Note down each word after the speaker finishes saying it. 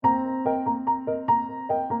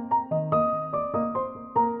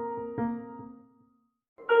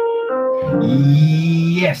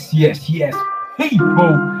Yes,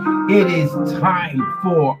 people. It is time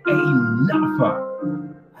for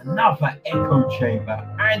another echo chamber,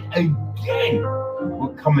 and again,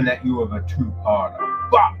 we're coming at you with a two-parter.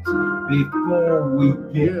 But before we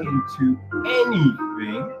get into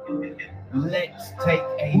anything, let's take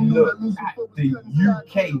a look at the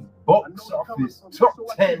UK box office top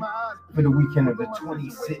 10 for the weekend of the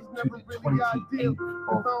 26th to the 28th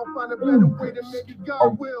of August.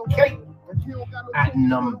 Okay. At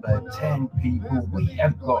number 10, people, we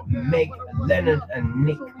have got Meg Leonard and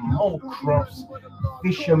Nick Molecroft's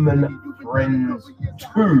Fisherman Friends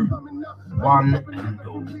 2, 1 and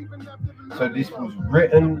all. So this was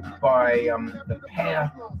written by the pair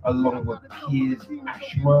along with Piers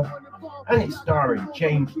Ashworth, and it's starring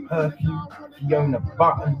James Perfume, Fiona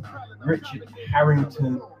Button, Richard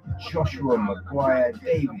Harrington, Joshua Maguire,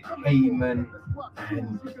 David Heyman,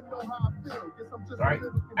 and right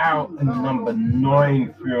out in number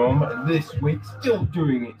 9 film this week, still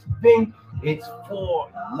doing its thing. It's For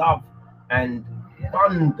Love and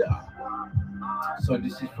Thunder. So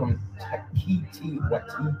this is from Taika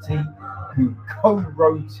Waititi, who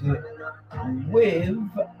co-wrote it with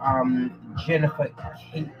Jennifer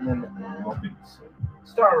Caitlin Robinson,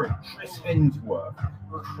 starring Chris Hemsworth,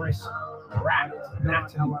 Chris Pratt,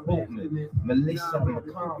 Natalie Portman, Melissa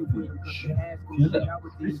McCarthy, Jeff Giller,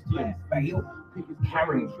 Christian Bale,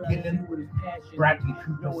 Karen Gillan, Bradley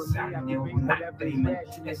Cooper, Sam Neill, Matt Damon,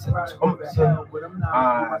 Tessa Thompson,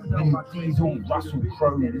 Vin Diesel, Russell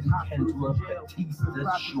Crowe, Lee Hemsworth,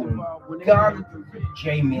 Batista, Sean Gunn,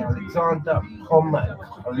 Jamie Alexander, Tom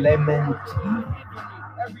Clementi,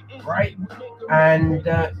 right? And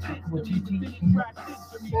Waititi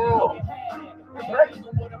himself, right?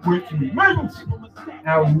 Which means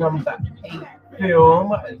our number 8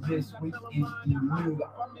 film this week is the new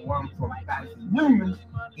one from Baz Luhrmann.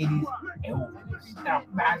 It is Elvis. Now,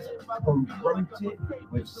 Baz co-wrote it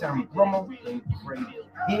with Sam Brummel and Craig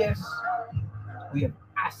Pearce. We have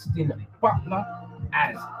Aston Butler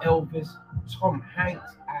as Elvis, Tom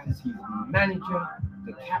Hanks as his manager,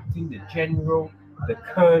 the captain, the general, the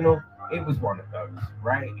colonel. It was one of those,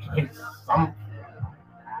 right? It's something.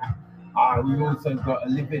 We also got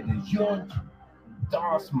Olivia DeJonge,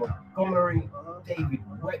 Darcy Montgomery, David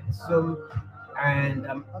Wexham, and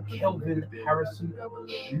Kelvin Harrison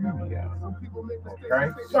Jr.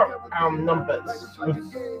 Okay, so our number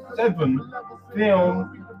 7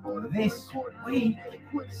 film this week,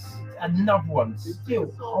 another one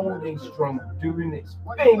still holding strong, doing its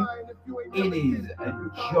thing. It is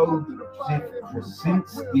Joseph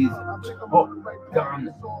Kosinski's Top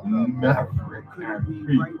Gun Maverick, and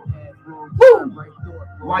people. Woo!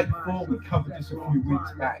 Light 4, we covered this a few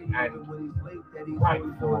weeks back, and Light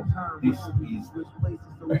 4, this is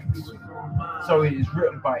excellent. So it is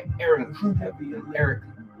written by Aaron Kruger and Eric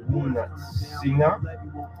Singer.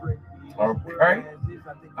 Okay.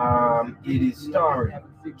 It is starring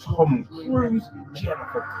Tom Cruise,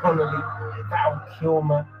 Jennifer Connelly, Val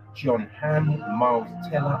Kilmer, John Hamm, Miles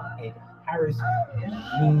Teller, Ed Harris,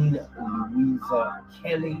 Jean Louisa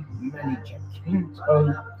Kelly, Manny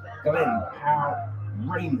Jacinto, Glenn Powell,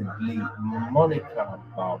 Raymond Lee, Monica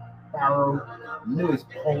Barbaro, Lewis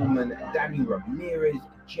Pullman, Danny Ramirez,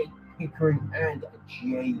 Jake Pickering, and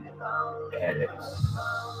Jay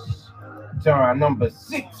Ellis. So our number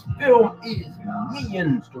 6 film is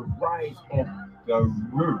Minions: The Rise of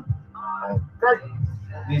Gru. Okay.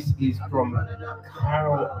 This is from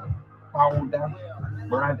Kyle Fowler,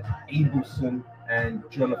 Brad Abelson, and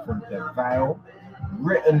Jonathan DeVale.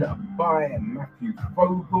 Written by Matthew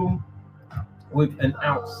Vogel, with an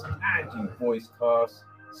outstanding voice cast: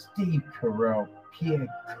 Steve Carell, Pierre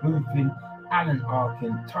Coffin, Alan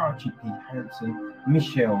Arkin, Taraji P. Henson,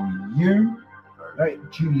 Michelle Yeoh, right,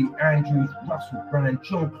 Julie Andrews, Russell Brand,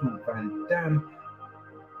 Jean-Claude Van Damme,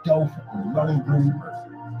 Dolph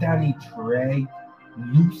Lundgren, Danny Trejo,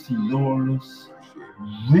 Lucy Lawless,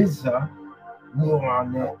 RZA, Will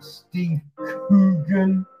Arnett, Steve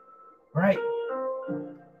Coogan, right?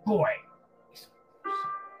 Boy.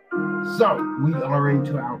 So we are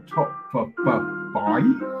into our top 5,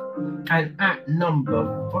 and at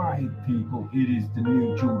number 5, people, it is the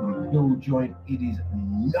new Jordan Peele joint. It is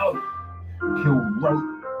No. Peele wrote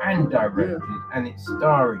and directed, and it's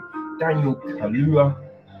starring Daniel Kaluuya,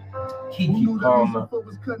 Kiki Palmer,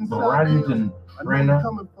 Brandon Brenner,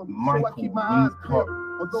 Michael Wincott,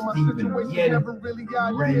 Stephen Yen,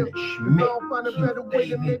 Ren Schmidt, Keith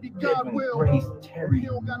David, Devon Grace, Terry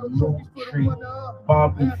Moultrie,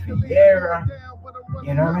 Barbie Fiera,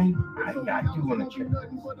 You know what I mean? I do want to check this. I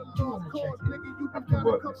do want to check it. I have to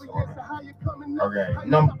work this on. Okay,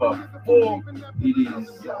 number 4, it is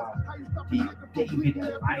the David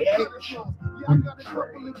I.H. Good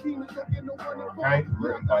Trade. Okay,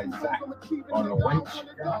 written by Zach Olowensky.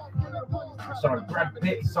 Starring Brad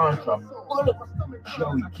Pitt, Sandra Bullock,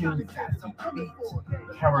 Joey Killian, Beats,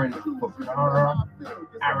 Karen Fukuhara,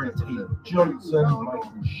 Aaron Taylor Johnson,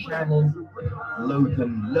 Michael Shannon,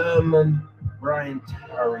 Logan Lerman, Brian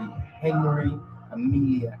Terry Henry,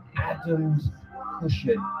 Amelia Adams,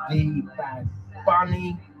 Pusha D, Bad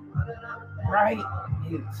Bunny. Right?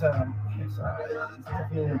 It's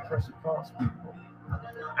definitely an impressive cast, people.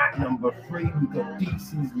 At number 3, we got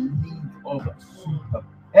DC's League of Super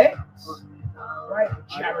Pets. Right,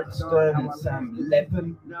 Jared Stern and Sam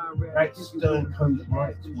Levin. Right, Stern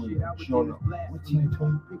co-writes with John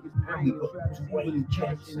Whittington. And we got Dwayne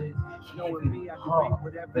Jensen, Kevin Hart,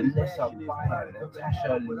 Vanessa Bayer,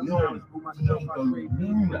 Natasha Lyonne, Diego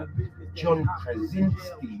Luna, John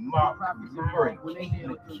Krasinski, Mark Maron, Kate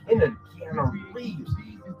McKinnon, Keanu Reeves,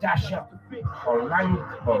 Dasha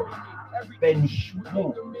Polanco, Ben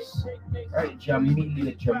Schwartz, right,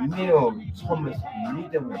 Jamelia Jamil, Thomas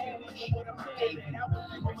Middleditch, David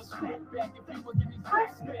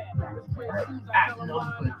right, at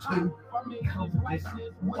number 2, we covered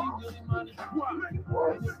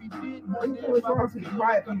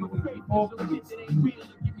this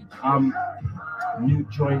new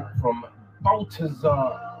joint from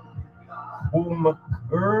Baltazar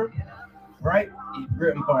Kormakur, right? It's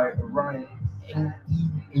written by Ryan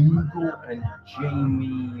Engel and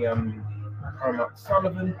Jamie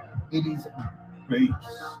Sullivan. It is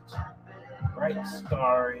based, right?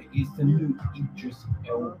 Starring is the new Idris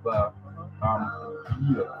Elba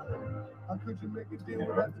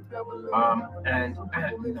and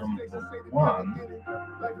at number 1,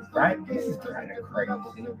 right? This is kind of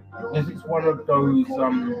crazy because it's one of those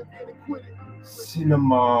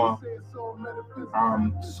cinema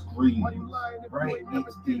screens, right?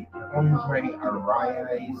 It's the Andre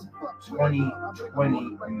Arias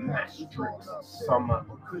 2020 Maastricht Summer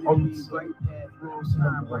Concert. It's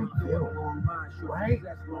number 1 film, right?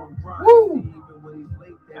 Woo!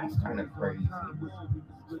 That's kind of crazy.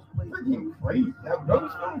 Freaking crazy.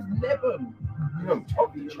 Those films never, top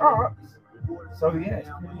the charts. So yeah, it's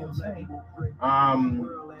pretty insane.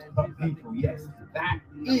 But people, yes, that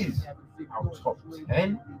is our top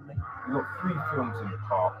 10. We got 3 films in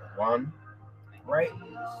part 1, right?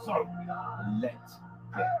 So let's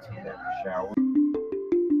get to them, shall we?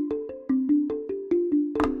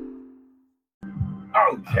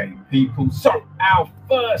 Okay, people. So our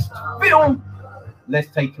first film.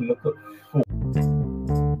 Let's take a look at 4.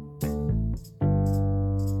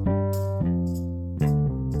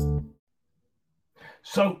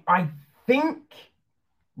 So I think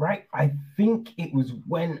it was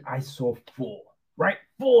when I saw 4, right?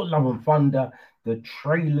 4 Love and Thunder, the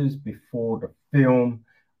trailers before the film.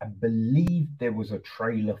 I believe there was a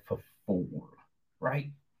trailer for 4,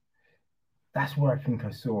 right? That's where I think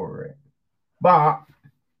I saw it. But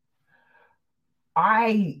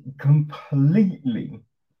I completely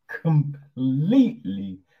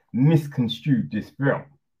misconstrued this film,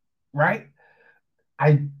 right?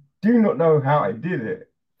 I do not know how I did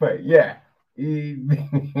it, but yeah, in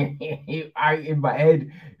my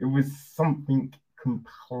head, it was something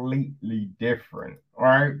completely different,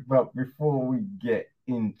 right? But before we get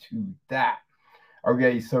into that,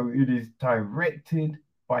 okay, so it is directed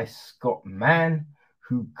by Scott Mann,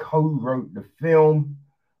 who co-wrote the film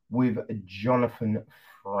with Jonathan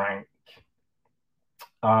Frank.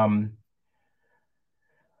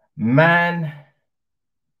 Mann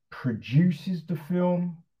produces the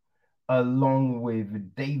film along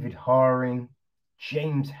with David Haring,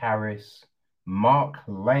 James Harris, Mark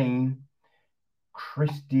Lane,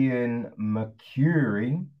 Christian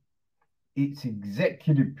Mercury. It's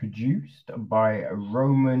executive produced by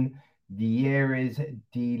Roman Vieires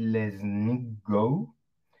de Lesnigo.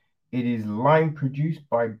 It is line produced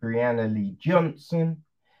by Brianna Lee Johnson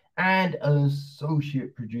and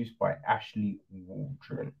associate produced by Ashley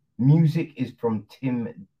Waldron. Music is from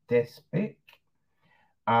Tim Despic.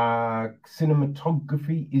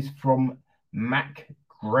 Cinematography is from Mac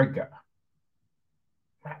Gregor.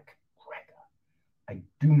 I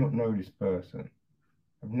do not know this person.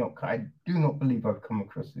 I do not believe I've come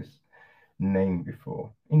across this name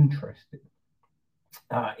before. Interesting.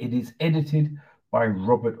 It is edited by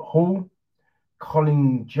Robert Hall.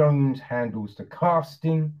 Colin Jones handles the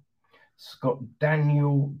casting. Scott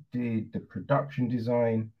Daniel did the production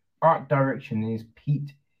design. Art direction is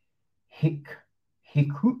Pete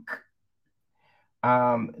Hickhook.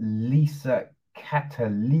 Lisa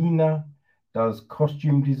Catalina does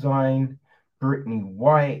costume design. Brittany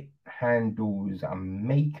White handles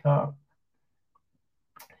makeup.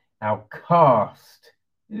 Our cast,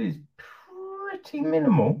 it is pretty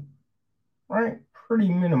minimal, right? Pretty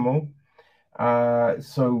minimal.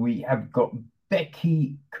 So we have got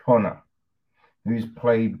Becky Connor, who's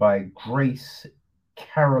played by Grace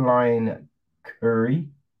Caroline Curry.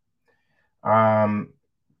 Her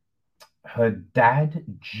dad,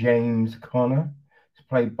 James Connor, is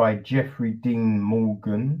played by Jeffrey Dean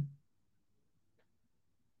Morgan.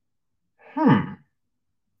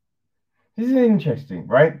 This is interesting,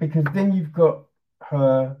 right? Because then you've got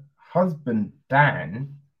her husband,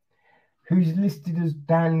 Dan, who's listed as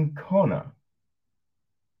Dan Connor,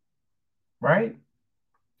 right?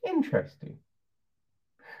 Interesting.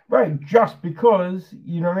 Right, just because,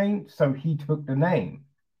 you know what I mean? So he took the name,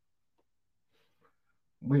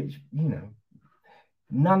 which, you know,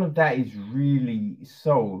 none of that is really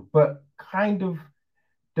sold, but kind of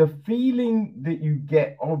the feeling that you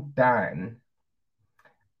get of Dan,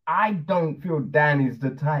 I don't feel Dan is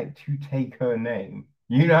the type to take her name.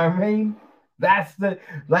 You know what I mean? That's the,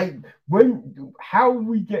 like, how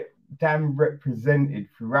we get Dan represented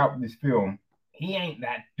throughout this film, he ain't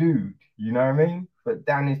that dude, you know what I mean? But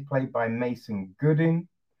Dan is played by Mason Gooding.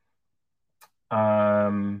 Did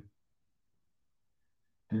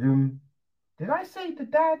I say the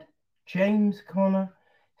dad? James Connor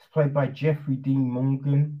is played by Jeffrey Dean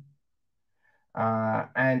Morgan.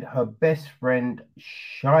 And her best friend,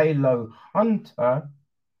 Shiloh Hunter,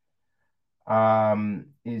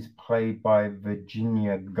 is played by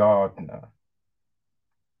Virginia Gardner.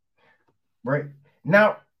 Right.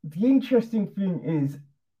 Now, the interesting thing is,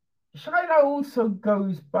 Shiloh also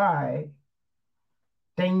goes by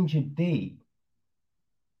Danger D.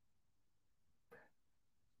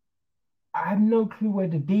 I have no clue where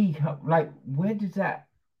the D, like, where does that,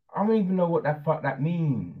 I don't even know what the fuck that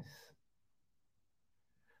means.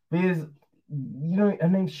 Because, you know, her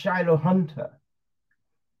name's Shiloh Hunter.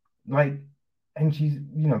 Like, and she's,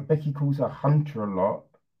 you know, Becky calls her Hunter a lot.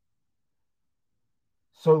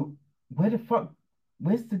 So, where the fuck,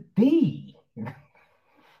 where's the D?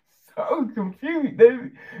 So confused.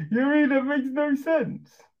 You mean that makes no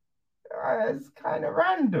sense? It's kind of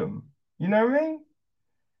random. You know what I mean?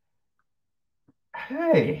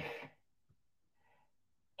 Hey.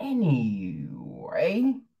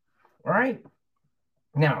 Anyway, right?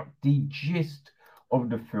 Now, the gist of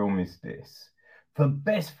the film is this. For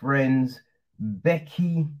best friends,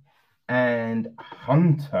 Becky and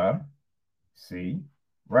Hunter, see,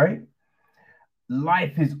 right?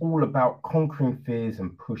 Life is all about conquering fears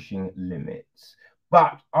and pushing limits.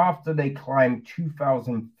 But after they climb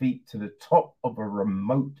 2,000 feet to the top of a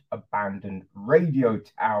remote abandoned radio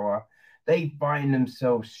tower, they find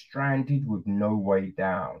themselves stranded with no way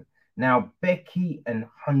down. Now, Becky and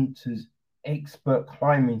Hunter's expert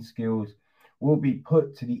climbing skills will be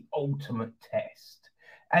put to the ultimate test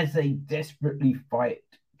as they desperately fight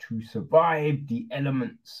to survive the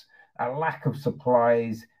elements, a lack of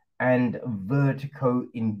supplies, and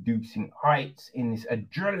vertigo-inducing heights in this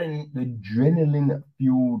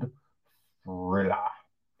adrenaline-fueled thriller.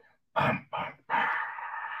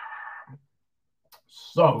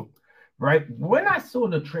 So, right, when I saw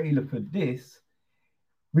the trailer for this,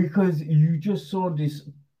 because you just saw this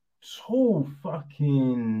tall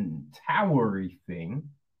fucking towery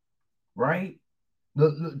thing, right?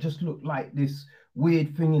 Just looked like this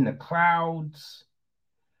weird thing in the clouds.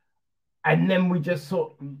 And then we just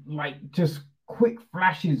saw like just quick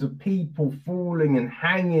flashes of people falling and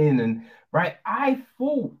hanging, and right, I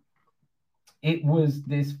thought it was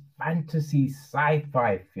this fantasy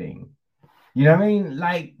sci-fi thing. You know what I mean?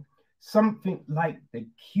 Like something like The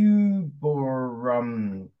Cube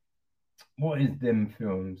or what is them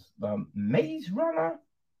films? Maze Runner,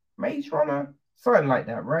 something like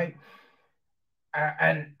that, right?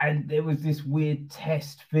 And there was this weird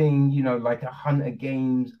test thing, you know, like a Hunger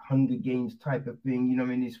Games type of thing, you know,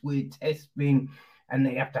 in this weird test thing, and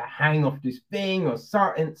they have to hang off this thing or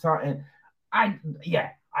something. You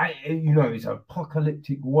know, it's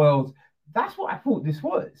apocalyptic world. That's what I thought this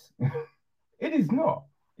was. It is not.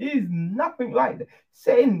 It is nothing like that.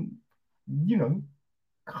 Set in, you know,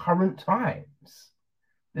 current times.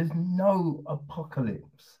 There's no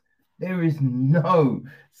apocalypse. There is no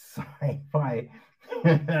sci-fi.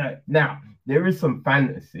 Now, there is some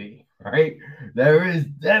fantasy, right? There is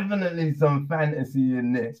definitely some fantasy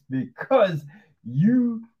in this because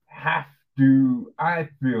you have to, I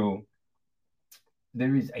feel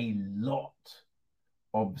there is a lot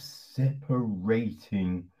of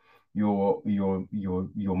separating your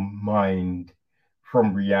mind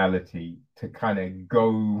from reality to kind of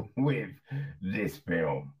go with this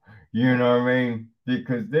film. You know what I mean?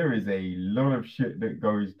 Because there is a lot of shit that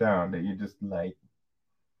goes down that you're just like,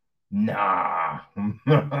 nah,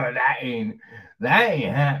 that ain't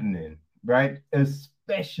happening, right?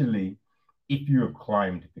 Especially if you have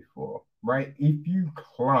climbed before, right? If you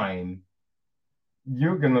climb,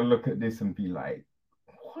 you're gonna look at this and be like,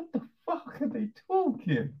 what the fuck are they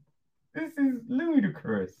talking? This is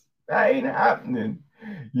ludicrous. That ain't happening.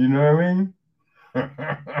 You know what I mean?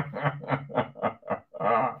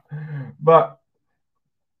 But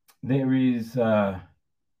there is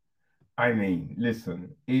I mean,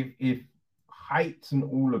 listen, if heights and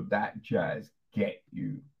all of that jazz get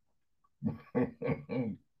you,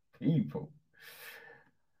 people,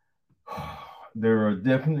 there are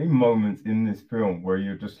definitely moments in this film where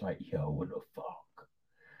you're just like, yo, what the fuck?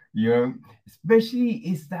 You know, especially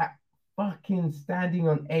it's that fucking standing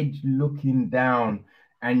on edge looking down,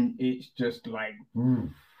 and it's just like,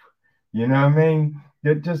 oof, you know what I mean?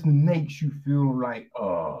 That just makes you feel like,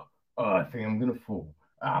 oh, I think I'm gonna fall.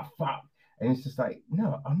 Ah, fuck. And it's just like,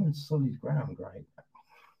 no, I'm on solid ground, right?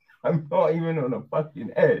 I'm not even on a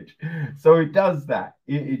fucking edge. So it does that.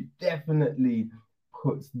 It definitely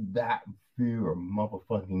puts that fear of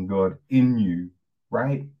motherfucking God in you,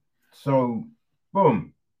 right? So,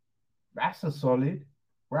 boom, that's a solid,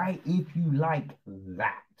 right? If you like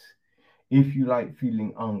that, if you like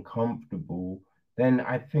feeling uncomfortable, then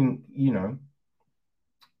I think,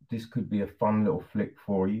 this could be a fun little flick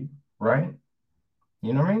for you, right?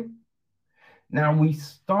 You know what I mean? Now we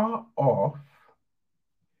start off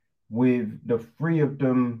with the three of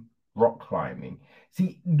them rock climbing.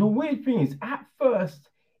 See, the weird thing is, at first,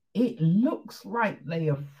 it looks like they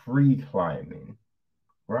are free climbing,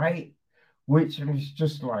 right? Which is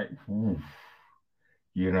just like, oof,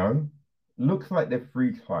 you know, looks like they're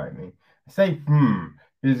free climbing. I say,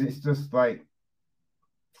 because it's just like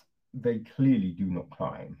they clearly do not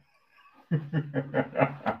climb.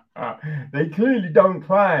 They clearly don't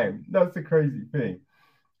climb. That's the crazy thing.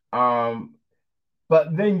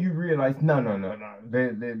 But then you realize, no,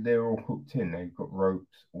 they're all hooked in. They've got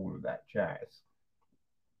ropes, all of that jazz.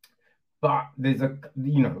 But there's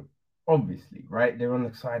obviously, right? They're on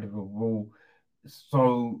the side of a wall,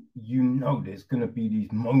 so there's gonna be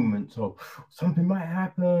these moments of something might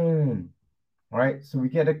happen, right? So we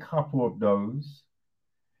get a couple of those,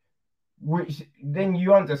 which then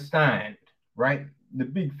you understand, right? The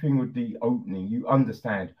big thing with the opening, you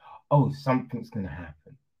understand, oh, something's gonna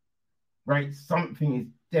happen, right? Something is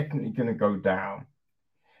definitely gonna go down.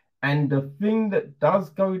 And the thing that does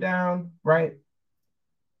go down, right?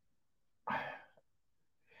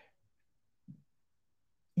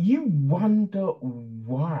 You wonder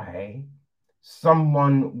why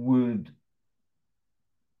someone would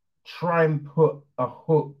try and put a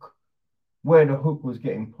hook where the hook was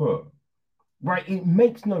getting put, right? It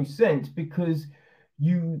makes no sense because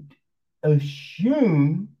you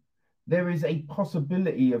assume there is a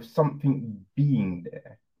possibility of something being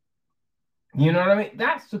there. You know what I mean?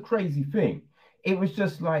 That's the crazy thing. It was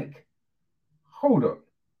just like, hold up,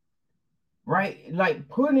 right? Like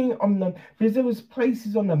putting on because there was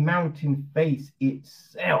places on the mountain face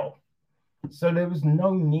itself. So there was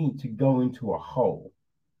no need to go into a hole,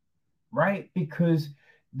 right? Because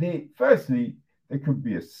firstly, there could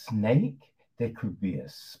be a snake, there could be a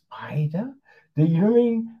spider, you know what I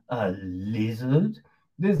mean? A lizard.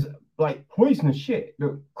 There's like poisonous shit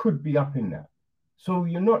that could be up in there. So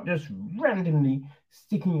you're not just randomly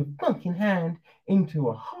sticking your fucking hand into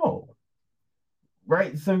a hole,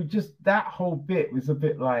 right? So just that whole bit was a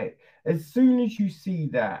bit like, as soon as you see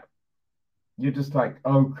that, you're just like,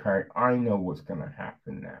 okay, I know what's going to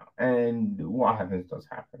happen now. And what happens does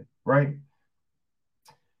happen, right?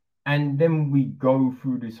 And then we go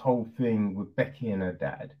through this whole thing with Becky and her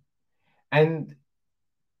dad. And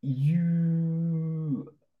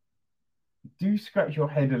you do scratch your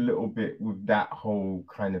head a little bit with that whole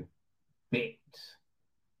kind of bit.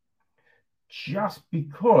 Just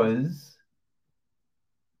because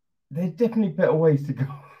there's definitely better ways to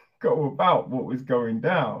go about what was going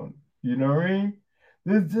down. You know what I mean?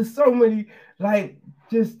 There's just so many, like,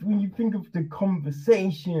 just when you think of the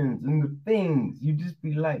conversations and the things, you just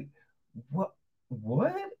be like, what?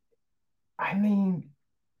 I mean,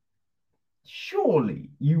 surely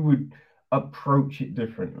you would approach it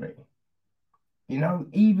differently.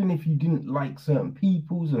 Even if you didn't like certain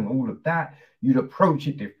peoples and all of that, you'd approach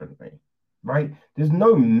it differently, right? There's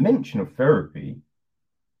no mention of therapy.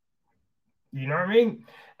 You know what I mean?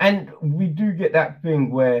 And we do get that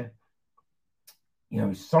thing where,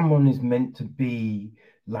 someone is meant to be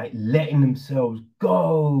like letting themselves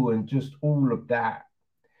go and just all of that.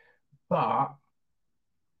 But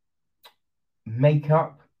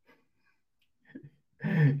makeup,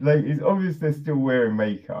 like it's obvious they're still wearing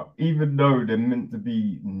makeup, even though they're meant to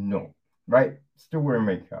be not, right? Still wearing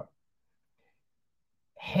makeup.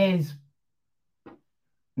 Hair's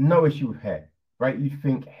no issue with hair, right? You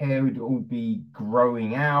think hair would all be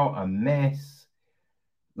growing out, a mess.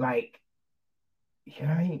 Like, you know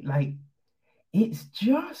what I mean? Like, it's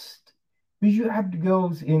just because you have the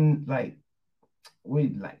girls in like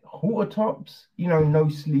with like halter tops, you know, no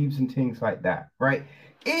sleeves and things like that, right?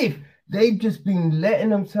 If they've just been letting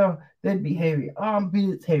themselves, they'd be hairy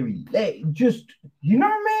armpits, hairy leg, just you know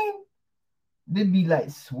what I mean? There'd be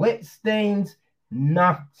like sweat stains,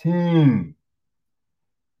 nothing.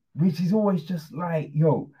 Which is always just like,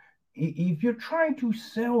 yo, if you're trying to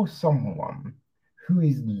sell someone who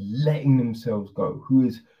is letting themselves go, who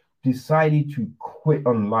has decided to quit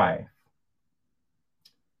on life,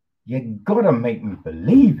 you gotta make me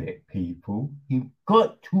believe it, people. You've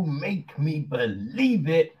got to make me believe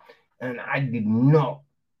it. And I did not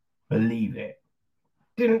believe it.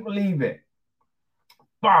 Didn't believe it.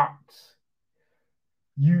 But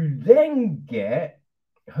you then get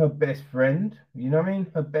her best friend, you know what I mean?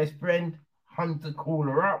 Her best friend, Hunter, call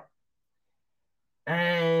her up.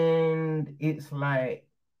 And it's like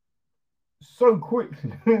so quick,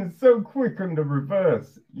 so quick on the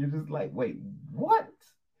reverse. You're just like, wait, what?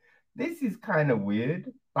 This is kind of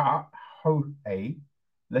weird, but hey,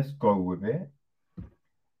 let's go with it.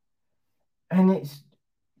 And it's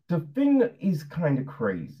the thing that is kind of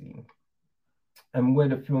crazy, and where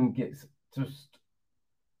the film gets just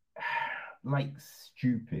like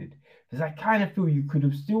stupid, because I kind of feel you could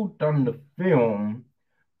have still done the film,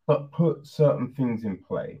 but put certain things in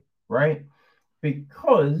play, right?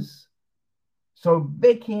 Because so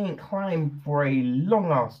Becky ain't climbed for a long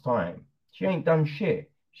ass time. She ain't done shit.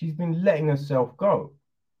 She's been letting herself go.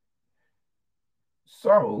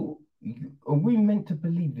 So are we meant to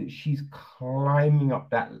believe that she's climbing up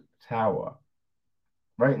that tower?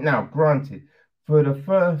 Right now, granted, for the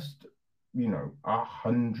first,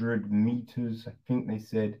 100 meters, I think they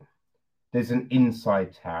said there's an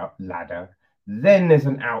inside tower ladder, then there's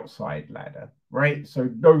an outside ladder, right? So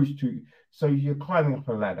those two, so you're climbing up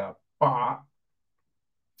a ladder, but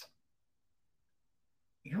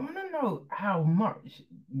you want to know how much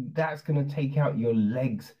that's going to take out your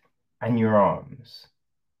legs and your arms,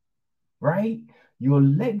 right? Your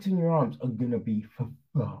legs and your arms are going to be for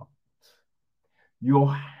fucked.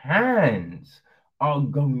 Your hands are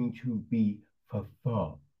going to be for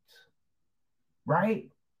fucked,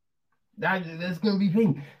 right? That's going to be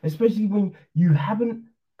thing, especially when you haven't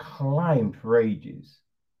climbed for ages.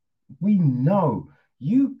 We know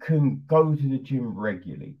you can go to the gym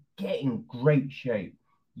regularly, get in great shape.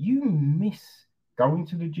 You miss going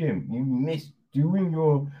to the gym, you miss doing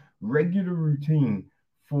your regular routine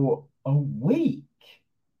for a week.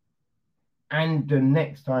 And the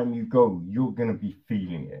next time you go, you're going to be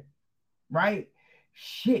feeling it, right?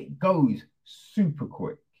 Shit goes super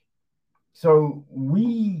quick. So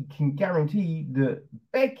we can guarantee that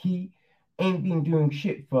Becky ain't been doing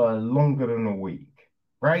shit for longer than a week,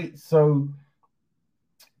 right? So,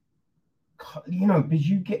 because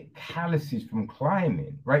you get calluses from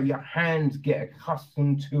climbing, right? Your hands get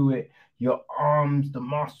accustomed to it, your arms, the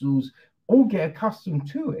muscles all get accustomed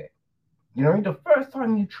to it. The first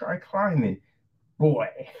time you try climbing, boy,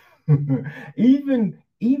 even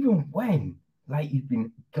when like you've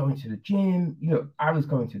been going to the gym, I was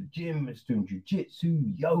going to the gym, I was doing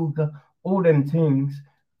jujitsu, yoga, all them things.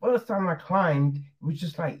 First time I climbed, it was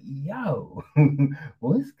just like, yo,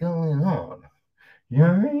 what's going on? You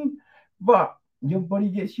know what I mean? But your body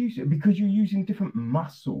gets used to it because you're using different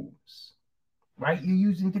muscles, right? You're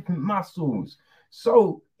using different muscles.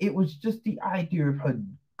 So it was just the idea of her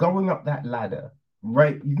going up that ladder,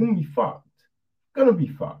 right? You're gonna be fucked. Gonna be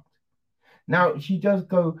fucked. Now she does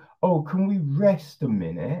go, oh, can we rest a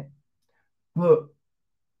minute? But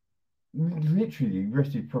literally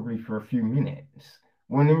rested probably for a few minutes.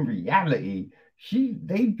 When in reality,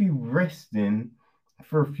 they'd be resting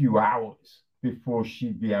for a few hours before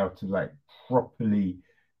she'd be able to like properly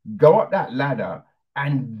go up that ladder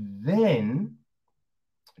and then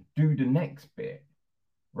do the next bit,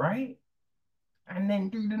 right? And then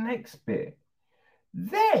do the next bit.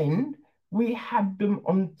 Then we had them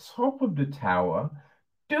on top of the tower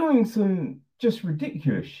doing some just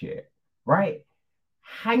ridiculous shit, right?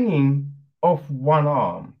 Hanging off one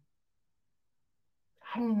arm.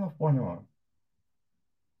 Hanging off one arm.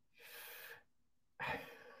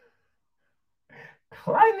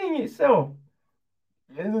 Climbing itself,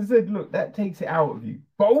 as I said, look, that takes it out of you.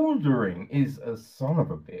 Bouldering is a son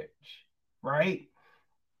of a bitch, right?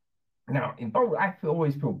 Now, in boulder,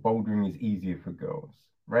 always feel bouldering is easier for girls,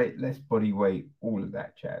 right? Less body weight, all of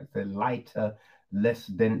that jazz. They're lighter, less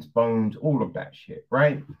dense bones, all of that shit,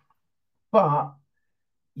 right? But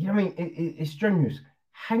you know, what I mean, it's strenuous.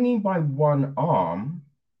 Hanging by one arm,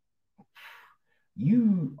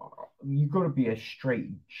 you you got to be a straight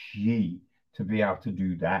G to be able to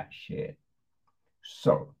do that shit.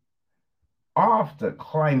 So after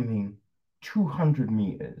climbing 200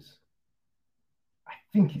 meters, I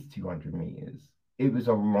think it's 200 meters. It was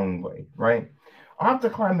a long way, right? After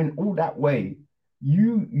climbing all that way,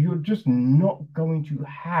 you're just not going to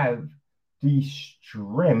have the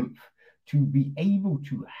strength to be able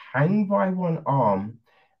to hang by one arm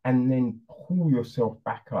and then pull yourself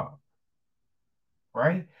back up,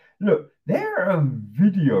 right? Look, there are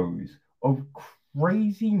videos of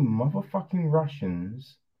crazy motherfucking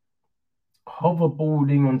Russians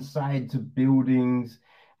hoverboarding on sides of buildings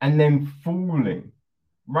and then falling,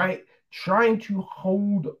 right? Trying to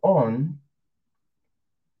hold on,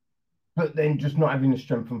 but then just not having the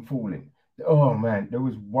strength from falling. Oh man, there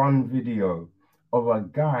was one video of a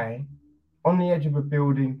guy on the edge of a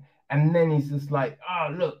building, and then he's just like, oh,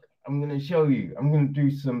 look, I'm going to show you. I'm going to do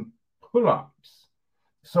some pull ups.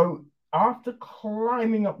 So after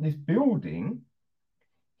climbing up this building,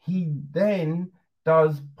 he then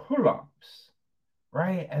does pull ups,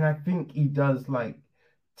 right? And I think he does like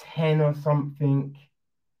 10 or something.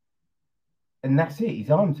 And that's it. His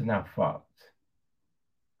arms are now fucked.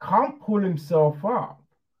 Can't pull himself up.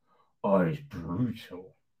 Oh, it's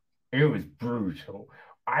brutal. It was brutal.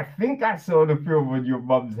 I think I saw the film on Your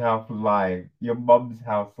Mum's House Live. Your Mum's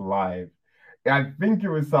House Live. I think it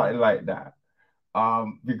was something like that.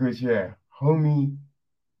 Because yeah, homie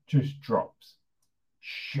just drops.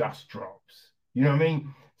 Just drops. You know what I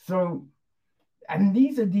mean? So, and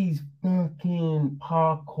these are these fucking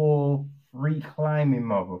parkour free climbing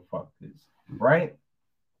motherfuckers, right?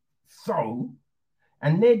 So,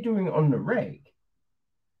 and they're doing it on the reg.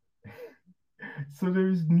 So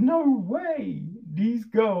there's no way these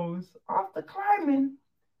girls, after climbing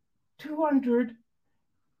 200,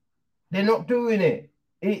 they're not doing it.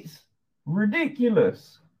 It's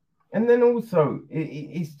ridiculous. And then also,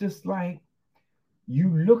 it's just like, you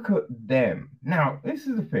look at them. Now, this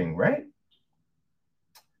is the thing, right?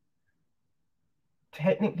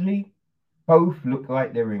 Technically, both look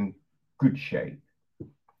like they're in good shape.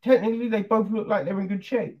 Technically, they both look like they're in good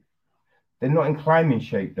shape. They're not in climbing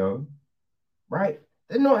shape, though, right?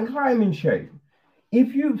 They're not in climbing shape.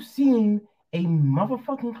 If you've seen a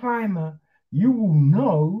motherfucking climber, you will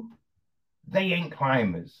know they ain't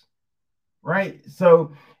climbers, right?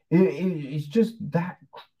 So it's just that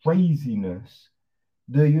craziness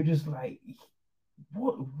that you're just like,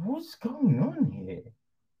 what's going on here?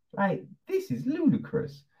 Like, this is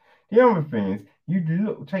ludicrous. The other thing is,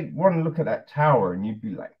 you'd take one look at that tower and you'd be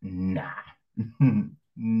like, nah,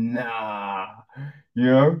 nah, you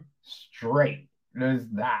know, straight. There's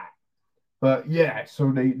that. But yeah,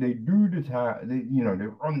 so they do the tower, they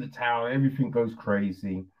run the tower, everything goes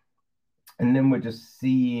crazy. And then we're just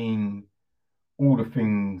seeing all the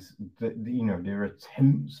things that, their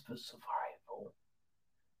attempts for survival.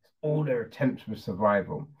 All their attempts for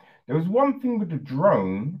survival. There was one thing with the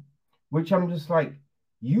drone, which I'm just like,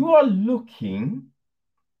 you are looking,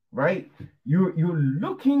 right? You're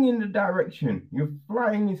looking in the direction. You're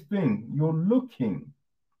flying this thing. You're looking.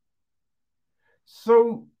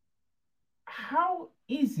 So how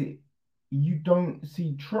is it you don't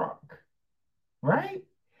see truck, right?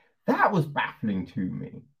 That was baffling to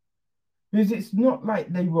me. Because it's not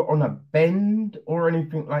like they were on a bend or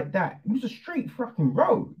anything like that. It was a straight fucking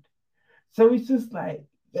road. So it's just like,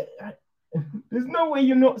 there's no way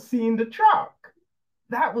you're not seeing the truck.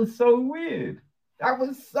 That was so weird. That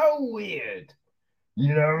was so weird.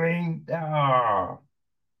 You know what I mean? Ah,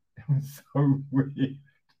 it was so weird.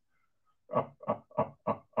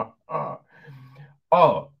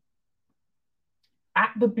 Oh,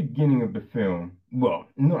 at the beginning of the film, well,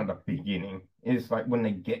 not at the beginning, it's like when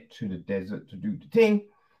they get to the desert to do the thing,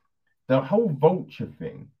 the whole vulture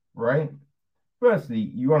thing, right? Firstly,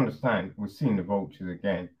 you understand we're seeing the vultures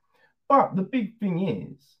again. But the big thing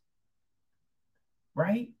is,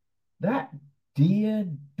 right? That deer,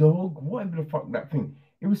 dog, whatever the fuck that thing,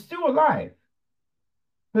 it was still alive,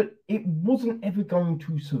 but it wasn't ever going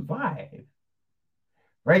to survive,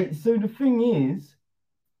 right? So the thing is,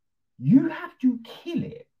 you have to kill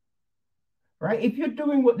it, right? If you're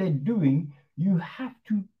doing what they're doing, you have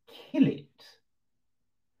to kill it.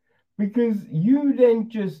 Because you then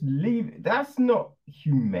just leave it. That's not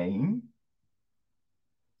humane.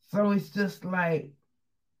 So it's just like,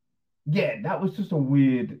 yeah, that was just a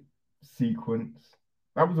weird sequence.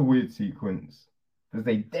 That was a weird sequence because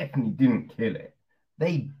they definitely didn't kill it.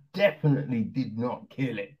 They definitely did not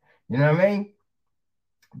kill it. You know what I mean?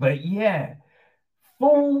 But yeah,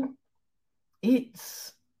 Fall,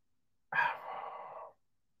 it's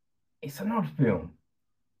it's an odd film.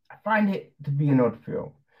 I find it to be an odd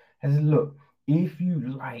film. As look, if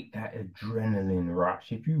you like that adrenaline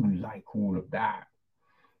rush, if you like all of that,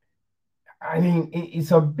 I mean,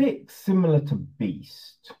 it's a bit similar to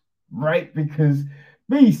Beast, right? Because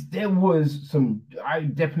Beast, there was some, I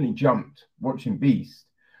definitely jumped watching Beast,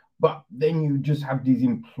 but then you just have these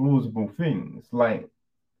implausible things like,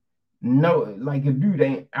 no, like a dude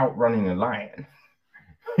ain't outrunning a lion.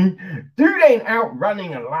 Dude ain't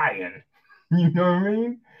outrunning a lion. You know what I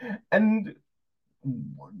mean? And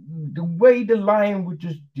the way the lion would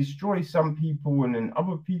just destroy some people and then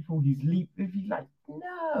other people he's like,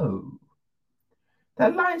 no.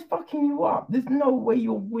 That lion's fucking you up. There's no way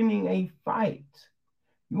you're winning a fight.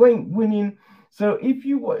 You ain't winning. So if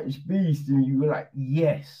you watch Beast and you were like,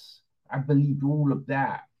 yes, I believe all of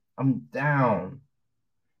that, I'm down,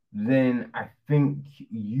 then I think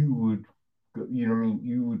you would, you know what I mean?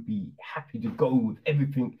 You would be happy to go with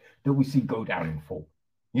everything that we see go down in Fall.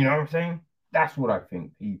 You know what I'm saying? That's what I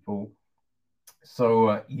think, people.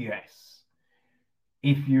 So, yes,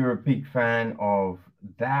 if you're a big fan of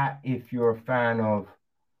that, if you're a fan of,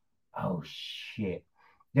 oh shit,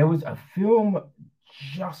 there was a film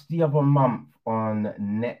just the other month on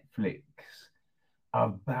Netflix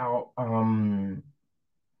about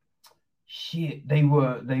shit. They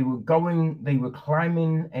were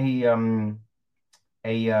climbing a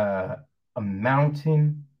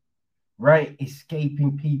mountain, right?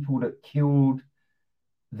 Escaping people that killed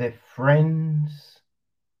their friends.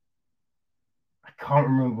 I can't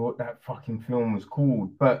remember what that fucking film was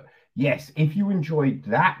called, but yes, if you enjoyed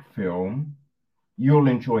that film, you'll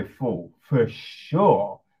enjoy Fall for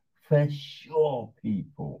sure. For sure,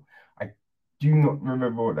 people. I do not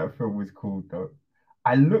remember what that film was called though.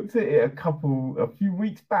 I looked at it a few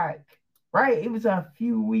weeks back, right? It was a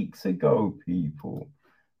few weeks ago, people.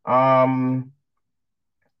 Um,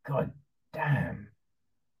 God damn.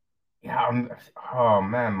 Yeah, oh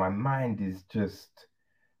man, my mind is just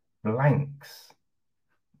blanks.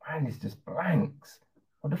 Mine is just blanks.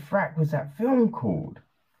 What the frack was that film called?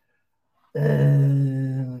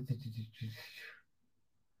 Oh,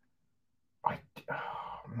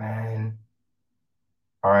 man,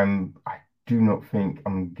 I do not think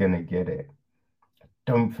I'm gonna get it.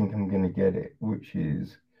 Don't think I'm gonna get it, which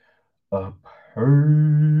is a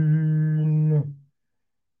pain.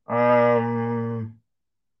 Um,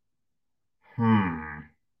 hmm.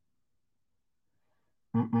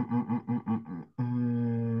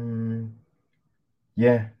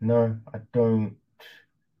 Yeah, no, I don't.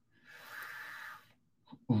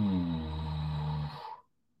 Ooh.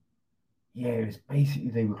 Yeah, it was basically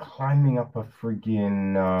they were climbing up a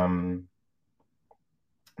friggin'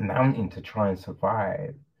 mountain to try and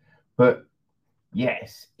survive. But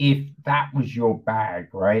yes, if that was your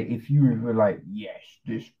bag, right? If you were like, yes,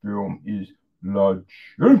 this film is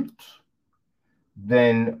legit,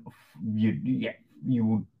 then you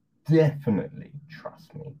will definitely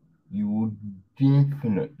trust me. You will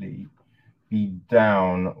definitely be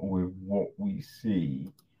down with what we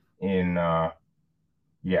see in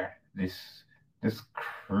yeah, this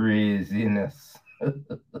craziness.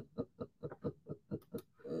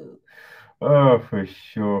 Oh, for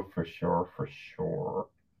sure, for sure, for sure.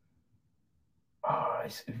 Oh,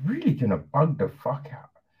 it's really gonna bug the fuck out.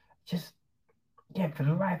 Just yeah, for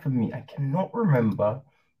the life of me, I cannot remember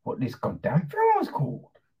what this goddamn film was called.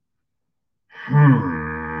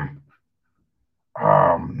 Hmm.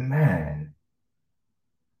 Oh man.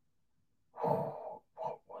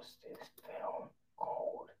 What was this film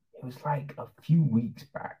called? It was like a few weeks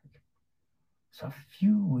back. It's a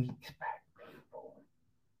few weeks back, people.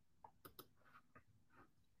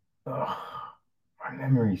 Ugh, my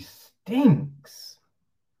memory stinks.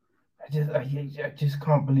 I just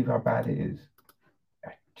can't believe how bad it is.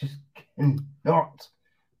 I just cannot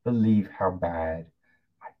believe how bad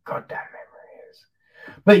my goddamn memory is.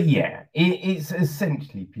 But yeah, it's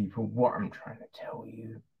essentially, people, what I'm trying to tell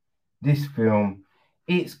you. This film,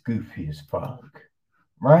 it's goofy as fuck,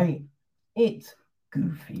 right? It's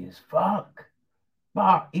goofy as fuck.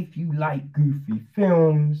 But if you like goofy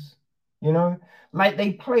films, you know, like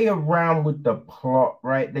they play around with the plot,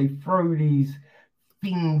 right? They throw these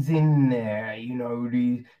things in there, you know,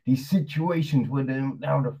 these situations where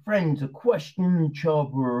now the friends are questioning each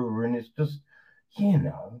other, and it's just, you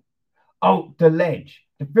know. Oh, The Ledge.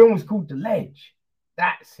 The film was called The Ledge.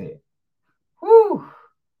 That's it. Whew.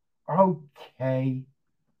 Okay.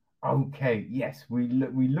 Okay. Yes, we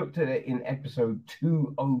looked at it in episode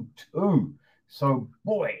 202. So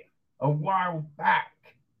boy, a while back.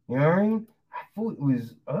 You know what I mean? I thought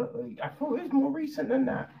it was more recent than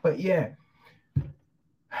that. But yeah.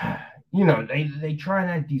 You know, they try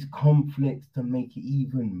and add these conflicts to make it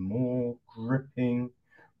even more gripping,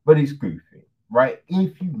 but it's goofy, right?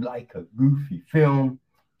 If you like a goofy film,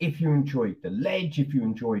 if you enjoyed The Ledge, if you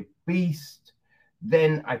enjoyed Beast,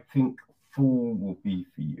 then I think Fool will be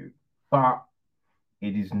for you. But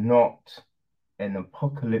it is not an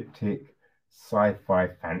apocalyptic sci-fi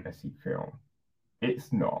fantasy film.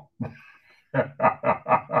 It's not.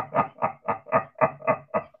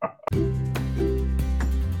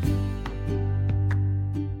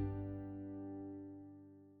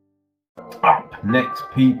 Up next,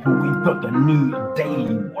 people, we've got the new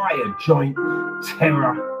Daily Wire joint,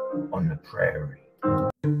 Terror on the Prairie.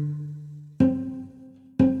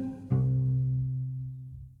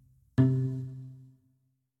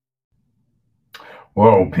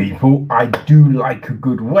 Well, people, I do like a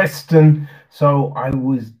good Western, so I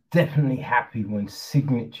was definitely happy when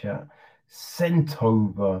Signature sent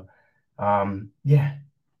over, a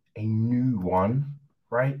new one,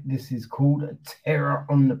 right? This is called Terror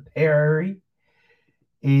on the Prairie.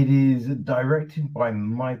 It is directed by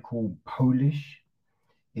Michael Polish.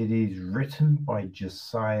 It is written by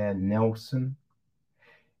Josiah Nelson.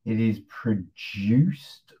 It is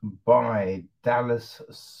produced by Dallas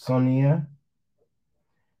Sonia,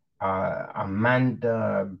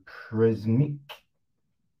 Amanda Presmick.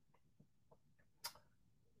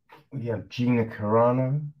 We have Gina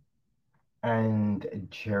Carano and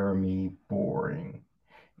Jeremy Boring.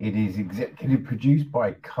 It is executive produced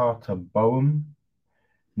by Carter Boehm,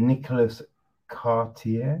 Nicholas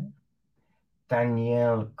Cartier,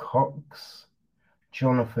 Danielle Cox,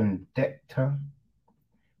 Jonathan Decter,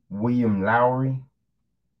 William Lowry,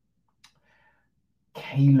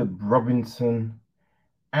 Caleb Robinson,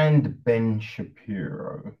 and Ben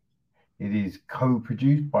Shapiro. It is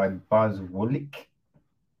co-produced by Buzz Willick,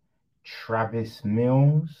 Travis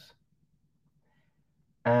Mills,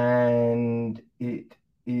 and it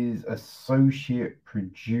is associate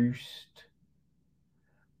produced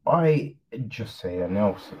by Josiah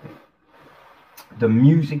Nelson. The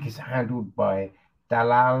music is handled by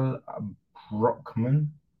Dalal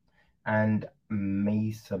Brockman and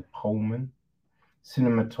Mesa Pullman.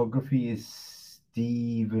 Cinematography is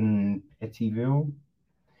Stephen Pettyville.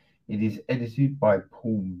 It is edited by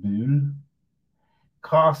Paul Bull.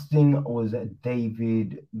 Casting was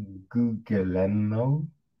David Guglielmo.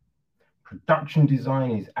 Production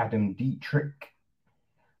design is Adam Dietrich.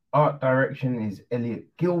 Art direction is Elliot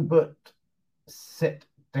Gilbert. Set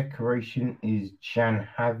decoration is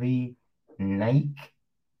Janhavi Naik.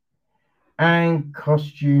 And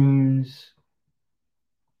costumes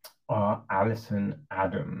are Alison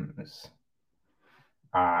Adams.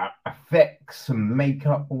 Effects and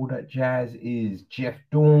makeup, all that jazz, is Jeff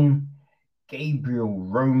Dawn, Gabriel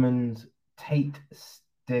Romans, Tate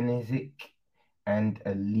Stenizik, and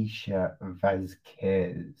Alicia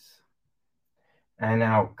Vasquez. And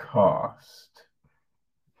our cast.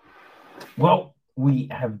 Well, we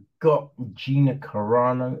have got Gina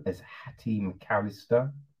Carano as Hattie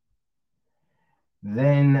McAllister.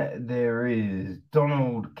 Then there is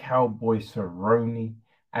Donald Cowboy Cerrone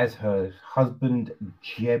as her husband,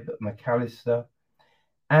 Jeb McAllister.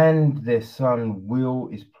 And their son, Will,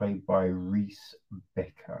 is played by Reese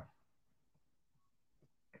Becker.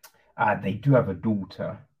 They do have a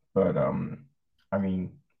daughter, but I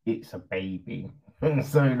mean, it's a baby,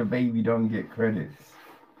 so the baby don't get credits.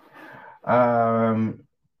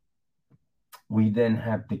 We then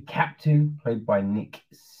have the captain, played by Nick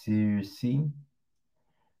Searcy.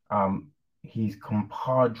 His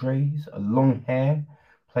compadres, a long hair,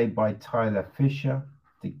 played by Tyler Fisher.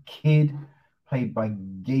 The kid, played by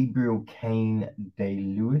Gabriel Kane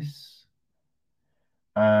Day-Lewis.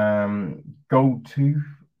 Goldtooth,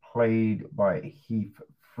 played by Heath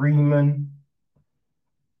Freeman.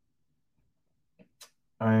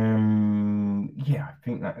 I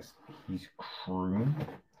think that's his crew.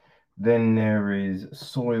 Then there is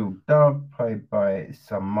Soiled Dove, played by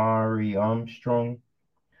Samari Armstrong.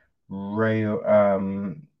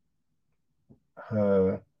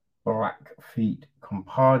 Her Blackfeet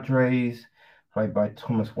compadres, played by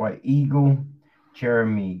Thomas White Eagle,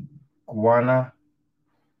 Jeremy Guana,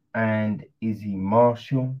 and Izzy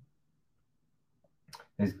Marshall.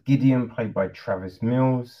 There's Gideon, played by Travis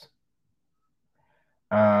Mills.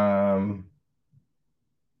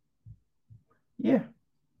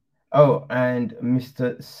 Oh, and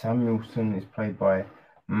Mr. Samuelson is played by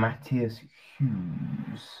Matthias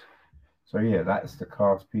Hughes. So yeah, that's the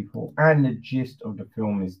cast, people. And the gist of the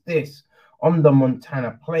film is this. On the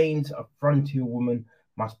Montana plains, a frontier woman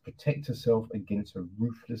must protect herself against a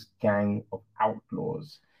ruthless gang of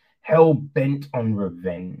outlaws, hell bent on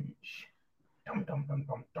revenge. Dum, dum, dum,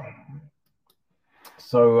 dum, dum.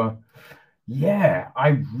 So yeah,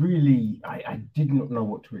 I did not know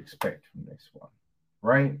what to expect from this one,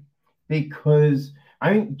 right? Because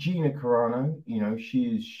I think Gina Carano, she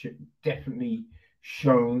is definitely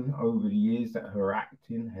shown over the years that her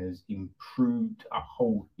acting has improved a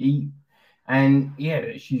whole heap, and yeah,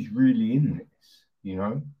 that she's really in this.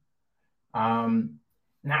 Um,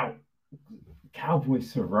 Now, Cowboy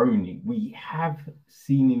Cerrone, we have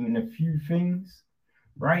seen him in a few things,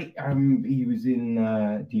 right? He was in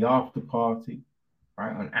The After Party,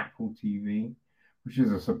 right, on Apple TV, which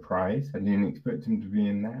was a surprise. I didn't expect him to be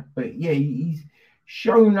in that. But yeah, he's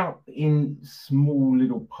shown up in small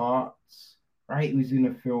little parts, right? He was in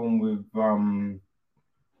a film with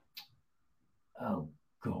oh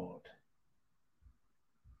God.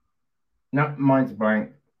 No, mine's a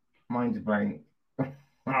blank. Mine's a blank.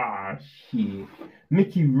 Ah shit.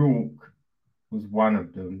 Mickey Rourke was one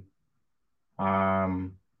of them.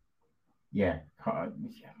 Um yeah,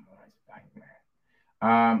 yeah, mine's a blank,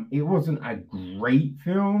 man. It wasn't a great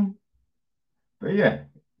film, but yeah,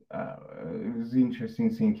 it was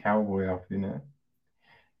interesting seeing Cowboy up in it.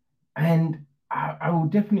 And I will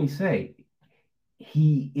definitely say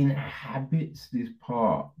he inhabits this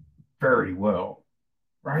part very well,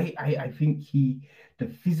 right? I think the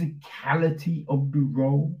physicality of the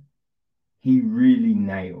role, he really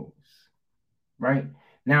nails, right?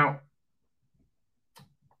 Now,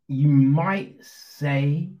 you might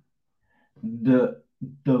say the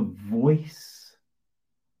the voice,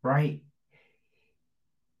 right?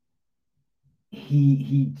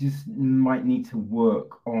 He just might need to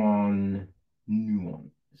work on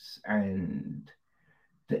nuance and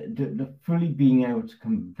the fully being able to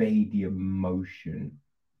convey the emotion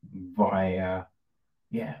via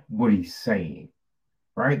what he's saying,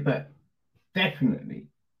 right? But definitely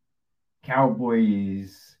Cowboy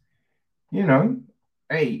is, you know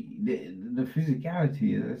hey, the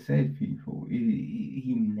physicality, as I said, people,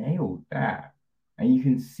 he nailed that. And you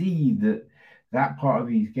can see that part of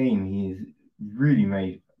his game, he has really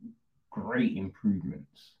made great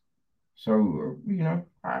improvements. So,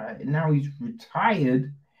 now he's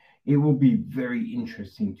retired. It will be very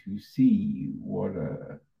interesting to see what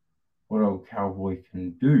old Cowboy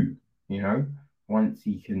can do, once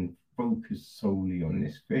he can focus solely on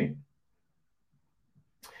this thing.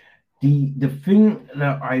 The thing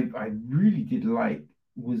that I really did like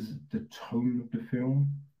was the tone of the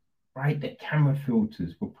film, right? The camera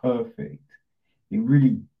filters were perfect. It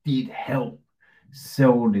really did help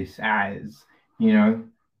sell this as, you know,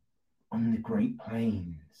 on the Great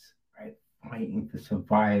Plains, right? Fighting for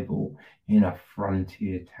survival in a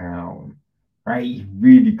frontier town, right? You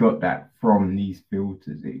really got that from these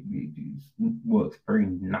filters. It works very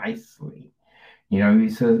nicely.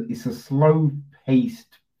 It's a slow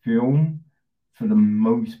paced film for the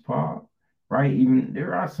most part, right? Even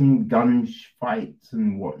there are some gun fights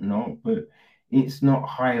and whatnot, but it's not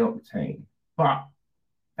high octane. But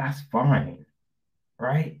that's fine,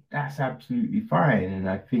 right? That's absolutely fine. And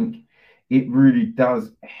I think it really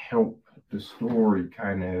does help the story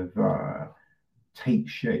kind of take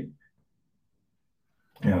shape.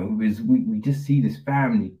 Because we just see this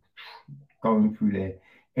family going through their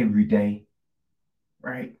everyday,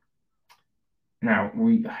 right? Now,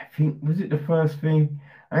 I think, was it the first thing?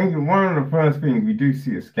 I think one of the first things we do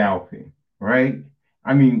see is scalping, right?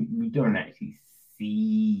 I mean, we don't actually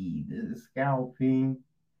see the scalping.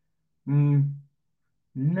 Mm,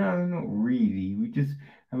 no, not really. We just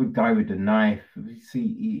have a guy with a knife. We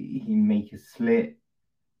see he make a slit,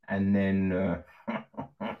 and then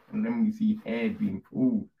and then we see hair being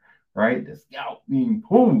pulled, right? The scalp being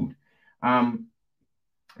pulled. Um,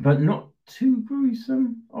 but not too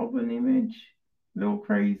gruesome of an image. A little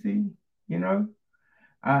crazy, you know.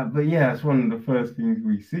 But yeah, it's one of the first things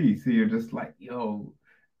we see. So you're just like, yo,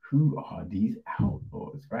 who are these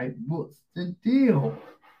outlaws, right? What's the deal?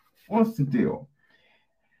 What's the deal?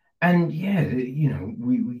 And yeah,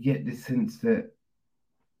 we get this sense that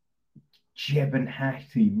Jeb and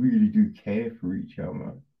Hattie really do care for each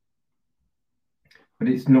other. But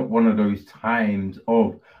it's not one of those times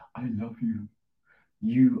of, I love you.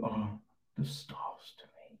 You are the stars to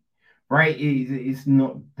me. Right? It's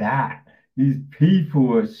not that. These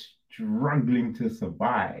people are struggling to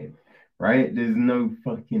survive. Right? There's no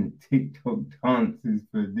fucking TikTok dances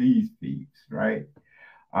for these peeps, right?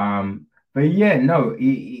 But yeah, no,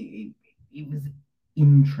 it was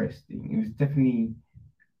interesting. It was definitely,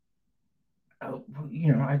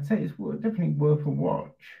 I'd say it's definitely worth a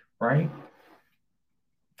watch, right?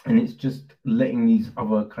 And it's just letting these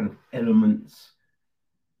other kind of elements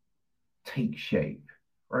take shape,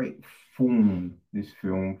 right? Form this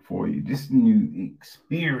film for you, this new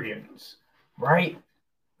experience, right?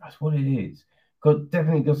 That's what it is.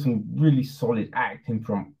 Definitely got some really solid acting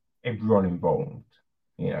from everyone involved.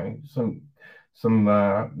 Some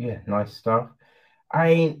nice stuff.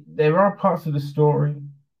 There are parts of the story,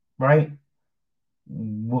 right?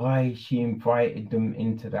 Why she invited them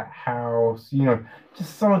into that house,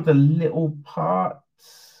 just some of the little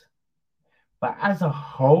parts. But as a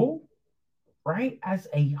whole, right? As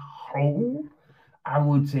a whole, I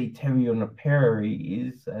would say Terry on the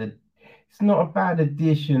Prairie it's not a bad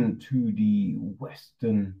addition to the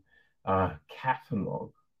Western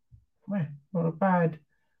catalog. Well, not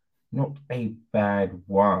a bad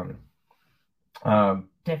one.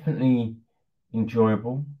 Definitely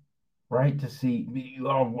enjoyable, right? To see you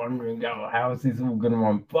are wondering, oh, how is this all going to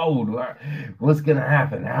unfold? What's going to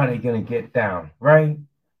happen? How are they going to get down, right?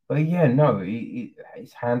 But yeah, no,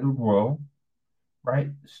 it's handled well, right?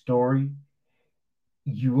 Story,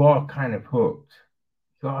 you are kind of hooked.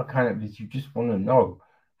 You just want to know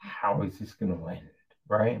how is this going to end,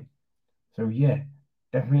 right? So yeah,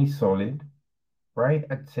 definitely solid, right?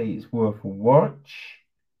 I'd say it's worth a watch.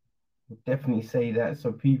 Would definitely say that.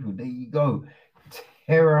 So people, there you go.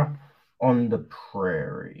 Terror on the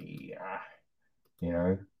Prairie. You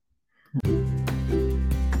know.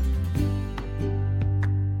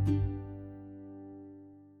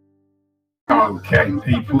 Okay,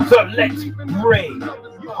 people. So let's bring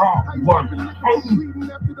part one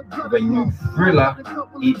home of a new thriller.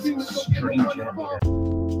 It's Stranger.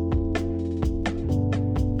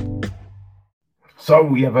 So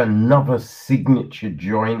we have another signature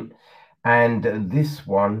joint, and this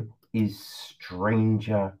one is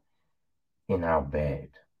Stranger in Our Bed.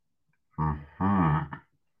 Mm-hmm.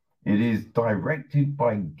 It is directed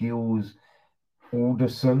by Giles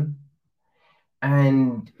Alderson,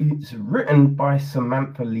 and it's written by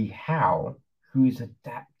Samantha Lee Howe, who is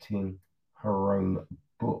adapting her own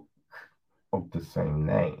book of the same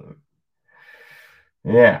name.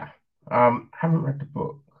 Yeah, haven't read the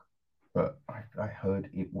book, but I heard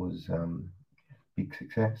it was big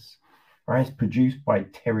success. Right, it's produced by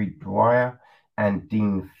Terry Dwyer and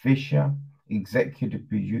Dean Fisher. Executive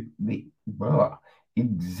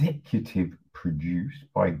produced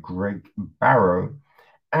by Greg Barrow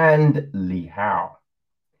and Lee Howe.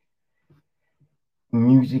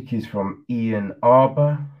 Music is from Ian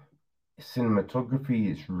Arbor.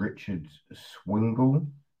 Cinematography is Richard Swingle.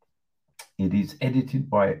 It is edited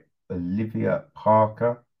by Olivia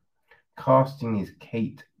Parker. Casting is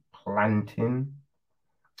Kate Plantin.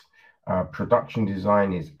 Production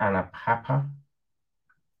design is Anna Papa.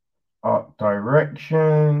 Art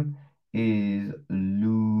direction is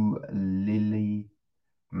Lou Lily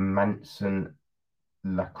Manson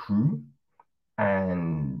Lacroix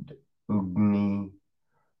and Ugni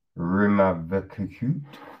Rimavakut.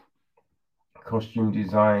 Costume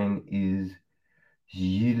design is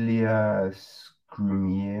Giulia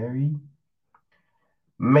Scrumieri.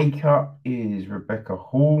 Makeup is Rebecca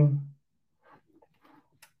Hall.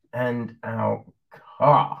 And our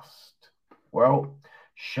cast. Well,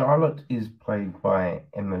 Charlotte is played by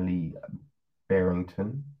Emily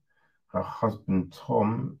Barrington. Her husband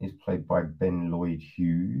Tom is played by Ben Lloyd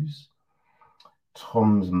Hughes.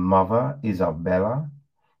 Tom's mother, Isabella,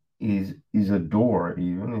 is Isadora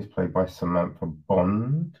even, is played by Samantha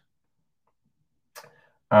Bond.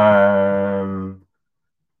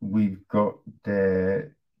 We've got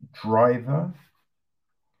the driver,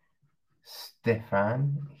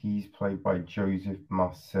 Stefan. He's played by Joseph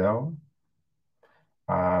Marcel.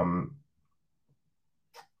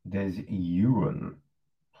 There's Ewan,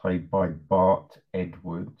 played by Bart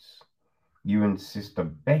Edwards. Ewan's sister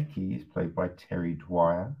Becky is played by Terry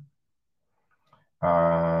Dwyer.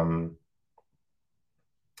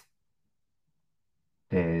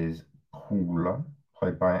 There's Paula,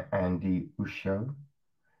 played by Andy Usho,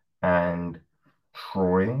 and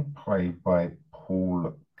Troy, played by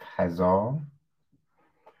Paul Kazar.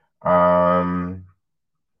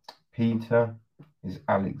 Peter is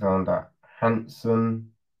Alexander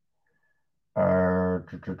Hansen. Who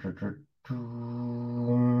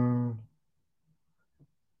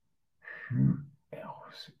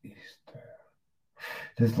else is there?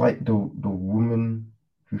 There's like the woman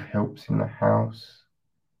who helps in the house,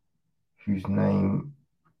 whose name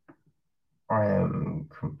I am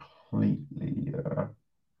completely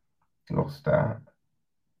lost at.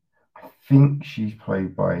 think she's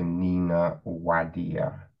played by Nina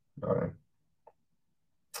Wadia. So,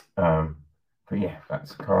 but yeah,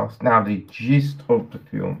 that's the cast. Now, the gist of the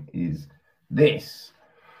film is this.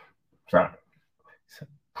 So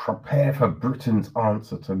prepare for Britain's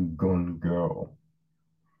answer to Gone Girl.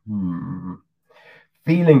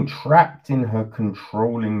 Feeling trapped in her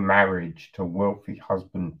controlling marriage to wealthy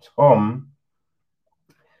husband Tom,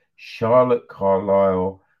 Charlotte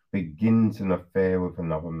Carlyle begins an affair with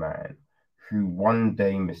another man, who one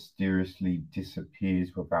day mysteriously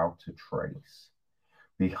disappears without a trace.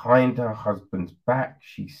 Behind her husband's back,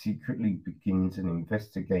 she secretly begins an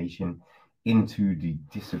investigation into the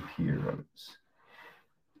disappearance,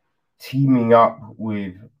 teaming up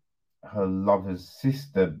with her lover's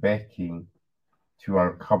sister, Becky, to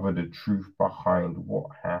uncover the truth behind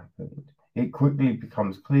what happened. It quickly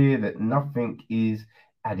becomes clear that nothing is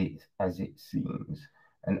as it seems,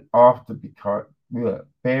 and after becoming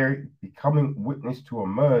witness to a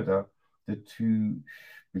murder, the two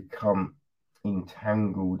become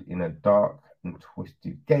entangled in a dark and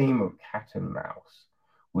twisted game of cat and mouse.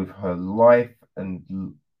 With her life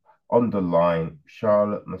and on the line,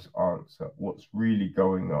 Charlotte must answer what's really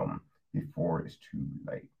going on before it's too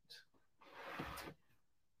late.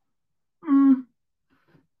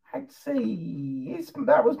 I'd say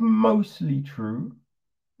that was mostly true.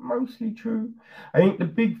 Mostly true. I think the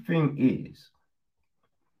big thing is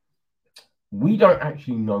we don't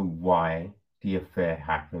actually know why the affair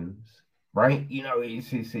happens, right? You know,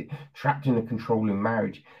 it's trapped in a controlling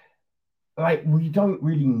marriage. Like, we don't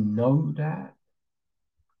really know that.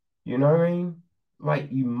 You know what I mean? Like,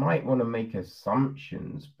 you might want to make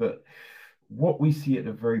assumptions, but what we see at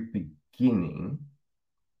the very beginning,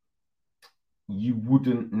 you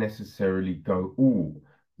wouldn't necessarily go, oh,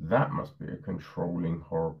 that must be a controlling,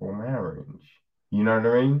 horrible marriage. You know what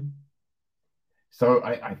I mean? So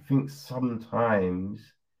I think sometimes,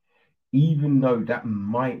 even though that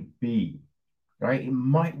might be, right, it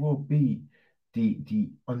might well be the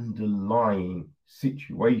underlying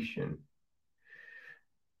situation.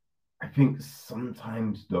 I think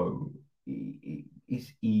sometimes, though,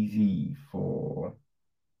 it's easy for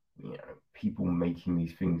people making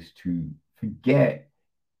these things to forget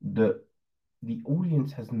that the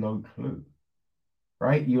audience has no clue,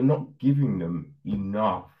 right? You're not giving them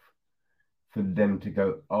enough for them to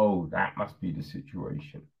go, oh, that must be the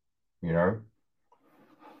situation, you know?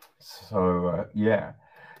 So, yeah.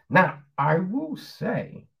 Now, I will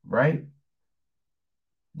say, right,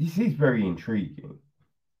 this is very intriguing.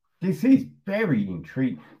 This is very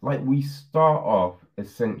intriguing. Like, we start off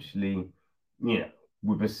essentially,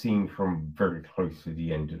 with a scene from very close to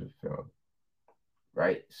the end of the film,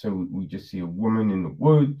 right? So we just see a woman in the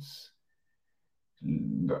woods.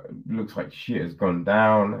 Looks like shit has gone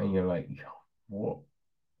down, and you're like, what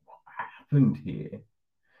happened here?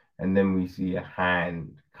 And then we see a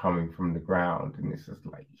hand coming from the ground, and it's just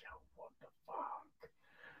like, what the fuck?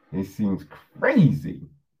 It seems crazy,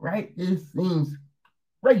 right? It seems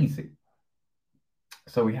crazy.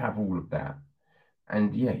 So we have all of that,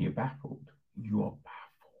 and yeah, you're baffled. You're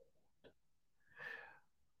baffled.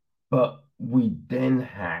 But we then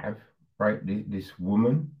have, right, this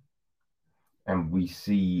woman, and we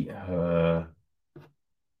see her,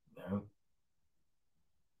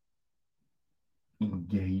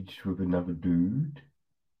 engaged with another dude,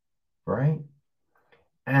 right?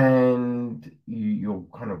 And you're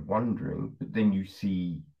kind of wondering, but then you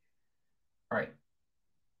see, right,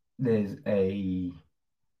 there's a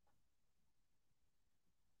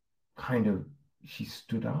kind of, she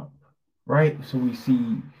stood up, right? So we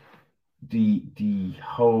see the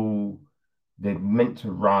whole, they're meant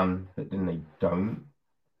to run, but then they don't,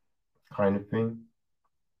 kind of thing.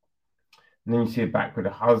 And then you see her back with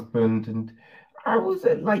her husband, and I was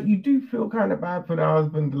like, you do feel kind of bad for the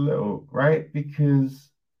husband a little, right? Because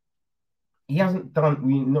he hasn't done,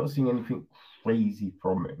 we're not seeing anything crazy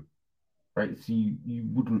from him, right? So you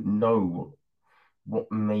wouldn't know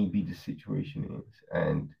what maybe the situation is.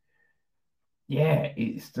 And yeah,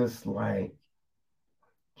 it's just like,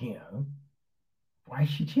 why is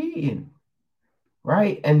she cheating?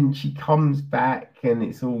 Right? And she comes back and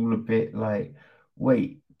it's all a bit like,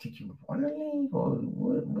 wait, did you want to leave? Or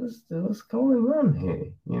what's going on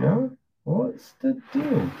here? What's the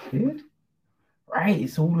deal, kid? Right?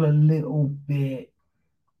 It's all a little bit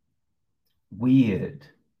weird.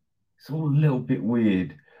 It's all a little bit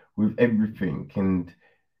weird with everything. And,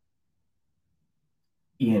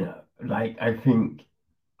 like, I think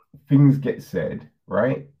things get said,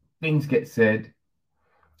 right? Things get said,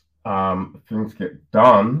 things get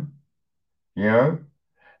done,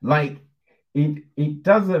 like it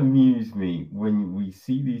does amuse me when we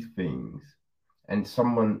see these things and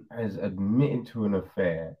someone has admitted to an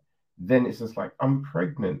affair, then it's just like, I'm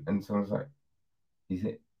pregnant, and someone's like, is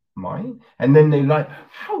it mine? And then they're like,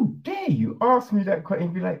 how dare you ask me that question?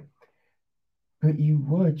 And be like, but you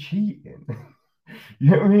were cheating.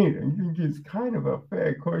 You know what I mean? I think it's kind of a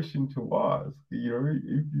fair question to ask,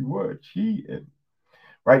 if you were cheating,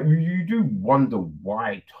 right? You do wonder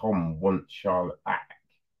why Tom wants Charlotte back,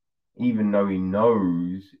 even though he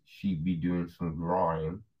knows she'd be doing some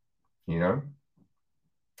grime, you know?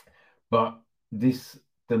 But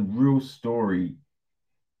the real story,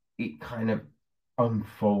 it kind of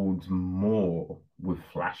unfolds more with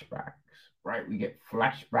flashbacks, right? We get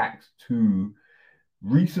flashbacks to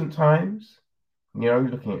recent times,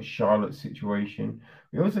 looking at Charlotte's situation.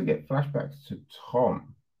 We also get flashbacks to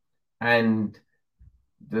Tom, and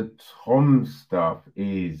the Tom stuff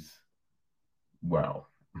is, well,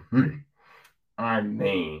 I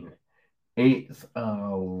mean, it's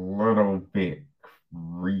a little bit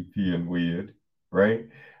creepy and weird, right?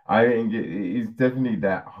 I think it is definitely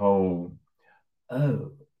that whole,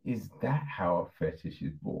 oh, is that how a fetish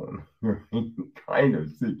is born? Kind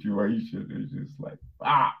of situation. It's just like,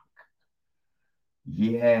 ah,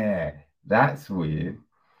 yeah, that's weird.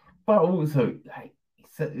 But also, like,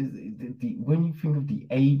 so when you think of the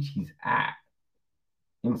age he's at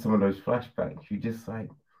in some of those flashbacks, you're just like,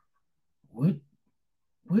 would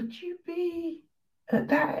would you be at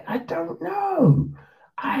that? I don't know.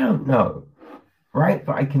 I don't know. Right?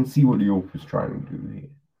 But I can see what the author's trying to do here.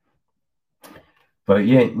 But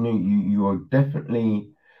yeah, no, you are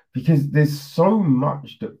definitely, because there's so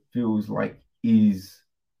much that feels like is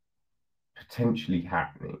potentially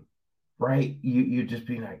happening, right? You're just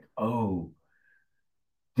being like, oh,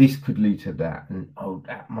 this could lead to that, and oh,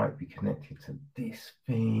 that might be connected to this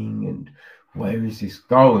thing, and where is this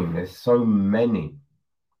going? There's so many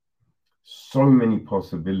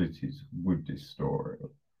possibilities with this story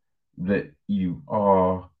that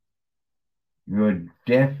you're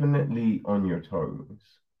definitely on your toes,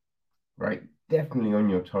 right? Definitely on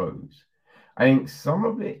your toes. I think some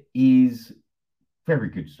of it is very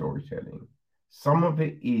good storytelling. Some of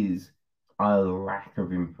it is a lack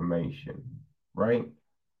of information, right?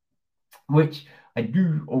 Which I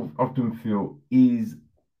do often feel is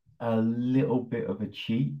a little bit of a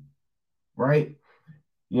cheat, right?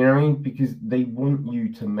 You know what I mean? Because they want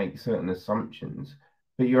you to make certain assumptions,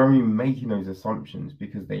 but you're only making those assumptions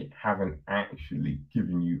because they haven't actually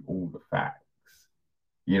given you all the facts.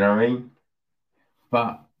 You know what I mean?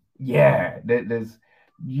 But yeah, there's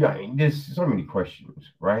so many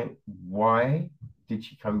questions, right? Why did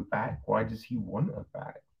she come back? Why does he want her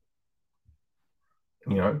back?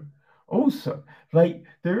 You know? Also, like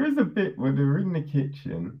there is a bit where they're in the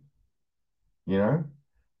kitchen, you know,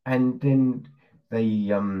 and then they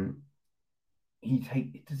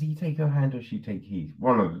does he take her hand or she take his?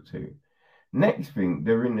 One of the two. Next thing,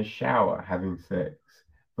 they're in the shower having sex,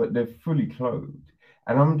 but they're fully clothed.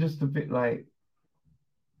 And I'm just a bit like,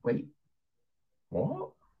 wait, what?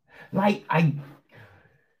 Like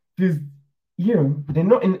there's they're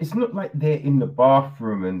not in, it's not like they're in the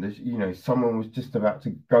bathroom and there's, someone was just about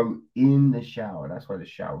to go in the shower. That's why the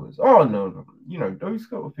shower's, oh no, no. Those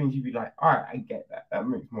sort of things you'd be like, all right, I get that. That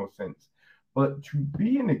makes more sense. But to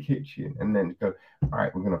be in the kitchen and then go, all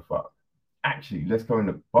right, we're gonna fuck. Actually, let's go in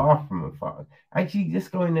the bathroom and fuck. Actually, let's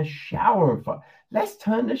go in the shower and fuck. Let's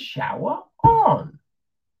turn the shower on.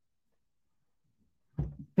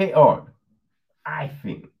 Bit odd, I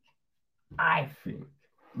think. I think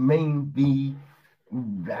maybe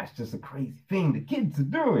that's just a crazy thing the kids are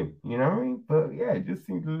doing, you know what I mean? But yeah, it just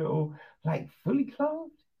seemed a little like fully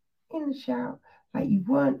clothed in the shower, like you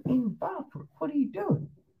weren't in the bathroom. What are you doing?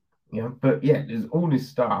 But yeah, there's all this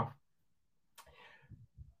stuff.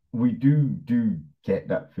 We do get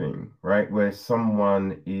that thing, right? Where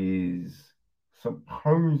someone is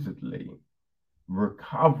supposedly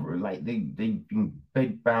recovering, like they've been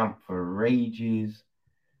bedbound for ages,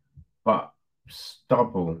 but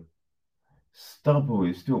stubble stubble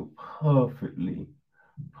is still perfectly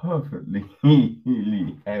held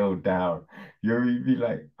down. You'll be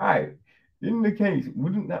like, I, in the case,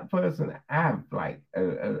 wouldn't that person have like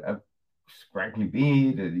a scraggly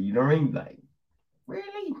beard? You know what I mean? Like,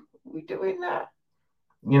 really? We doing that?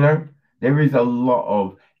 You know, there is a lot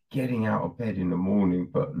of getting out of bed in the morning,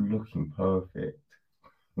 but looking perfect.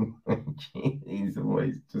 It's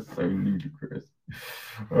always just so ludicrous.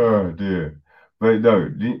 Oh dear. But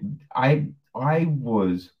no, I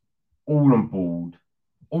was all on board,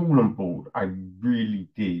 all on board. I really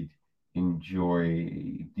did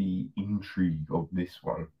enjoy the intrigue of this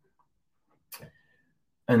one.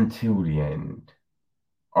 until the end.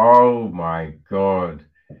 Oh my God.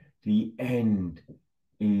 The end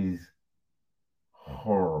is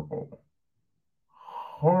horrible.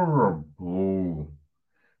 Horrible.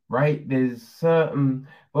 Right? There's certain,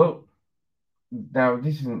 well, now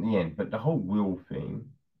this isn't the end, but the whole will thing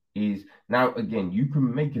is, now again, you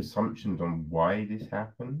can make assumptions on why this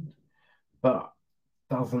happened, but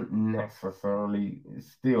doesn't necessarily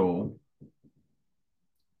still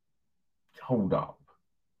hold up,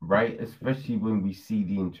 right? Especially when we see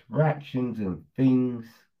the interactions and things,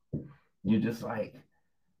 you're just like,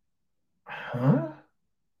 huh?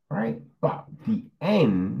 Right? But the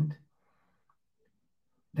end,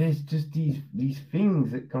 there's just these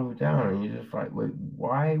things that go down, and you're just like, wait,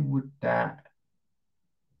 why would that?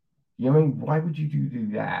 You know what I mean? Why would you do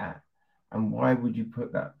that? And why would you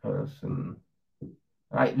put that person?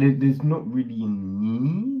 Like, there's not really a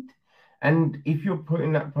need. And if you're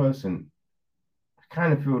putting that person, I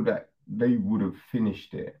kind of feel that they would have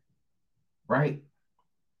finished it, right?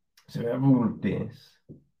 So we have all of this.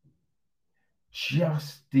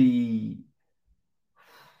 Just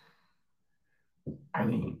I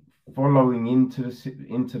mean, following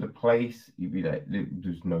into the place, you'd be like,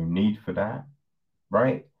 there's no need for that,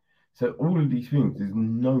 right? So all of these things, there's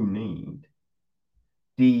no need.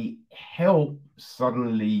 The help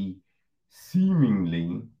suddenly,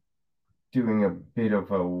 seemingly doing a bit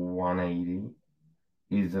of a 180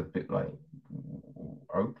 is a bit like,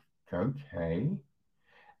 okay.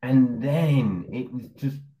 And then it was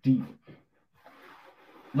just deep.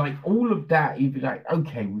 Like all of that, you'd be like,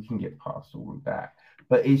 okay, we can get past all of that.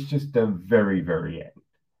 But it's just the very, very end.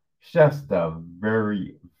 It's just the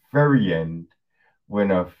very, very end when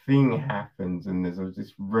a thing happens and there's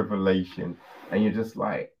this revelation, and you're just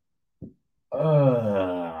like,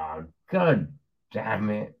 God damn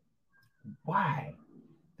it. Why?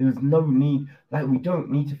 There's no need, like, we don't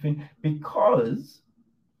need to think, because,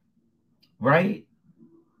 right,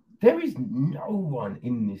 there is no one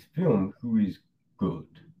in this film who is good.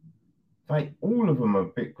 Like, all of them are a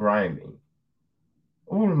bit grimy.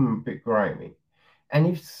 All of them are a bit grimy. And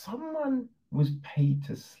if someone was paid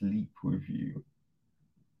to sleep with you,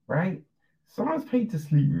 right? Someone's paid to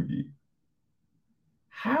sleep with you.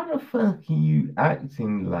 How the fuck are you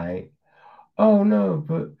acting like, oh no,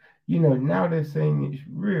 but now they're saying it's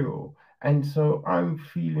real. And so I'm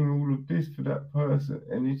feeling all of this for that person.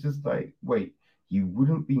 And it's just like, wait, you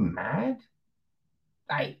wouldn't be mad?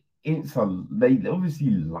 Like, they obviously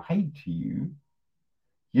lied to you.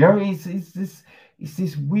 It's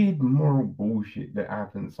this weird moral bullshit that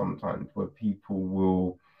happens sometimes where people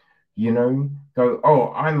will, go,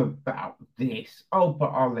 oh, I'm about this. Oh, but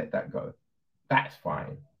I'll let that go. That's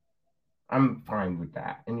fine. I'm fine with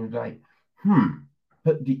that. And you're like,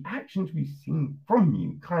 but the actions we've seen from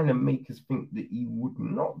you kind of make us think that you would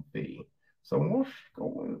not be. So what's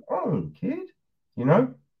going on, kid?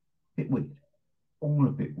 Bit weird. All a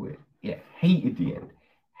bit weird. Yeah, hated the end.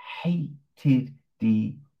 Hated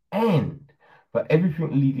the end. But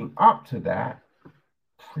everything leading up to that,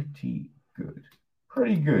 pretty good.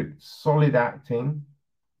 Pretty good. Solid acting,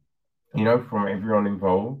 from everyone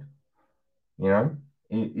involved.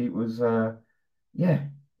 It was yeah,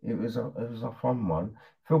 it was a fun one.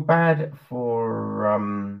 Feel bad for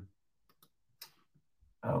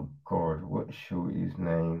oh God, what's his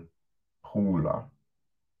name? Paula.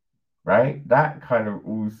 Right? That kind of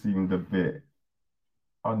all seemed a bit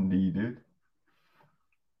unneeded.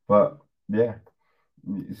 But yeah,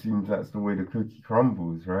 it seems that's the way the cookie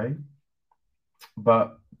crumbles, right?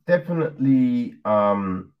 But definitely,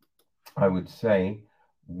 I would say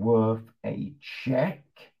worth a check,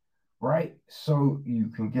 right? So you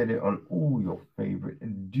can get it on all your favorite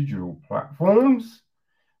digital platforms.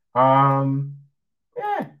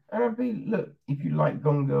 Yeah, and I'd be, look, if you like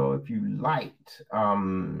Gone Girl, if you liked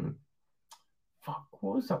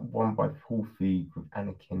what was that one by Paul Feig with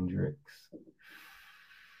Anna Kendricks?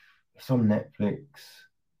 It's on Netflix.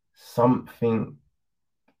 Something.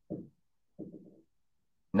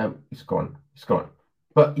 No, it's gone. It's gone.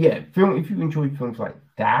 But yeah, if you enjoy films like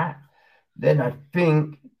that, then I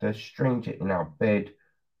think The Stranger in Our Bed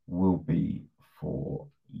will be for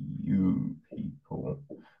you people.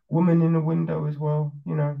 Woman in the Window as well,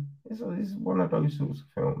 it's one of those sorts of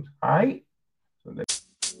films. All right?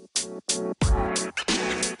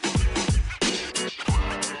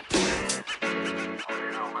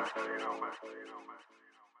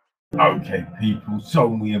 Okay, people, so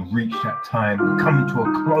we have reached that time, coming to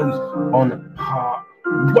a close on part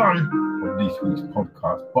 1 of this week's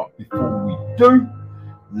podcast. But before we do,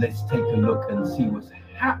 let's take a look and see what's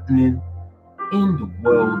happening in the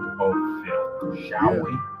world of film, shall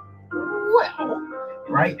we? Well,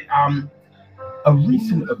 right?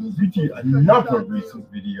 Another recent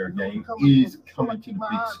video game is coming to the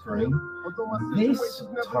big screen. This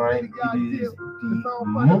time it is the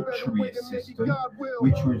Mortuary Assistant,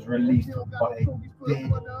 which was released by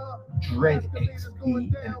Dread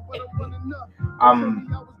XP and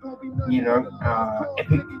Epic.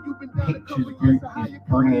 Epic Pictures Group is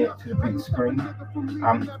bringing it to the big screen.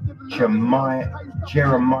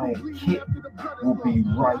 Jeremiah Kipp will be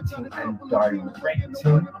writing and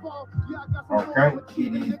directing. Okay,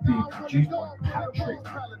 it is being produced by Patrick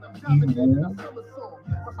Ewald.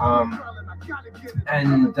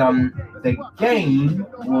 And the game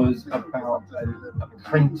was about an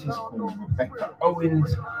apprentice called Rebecca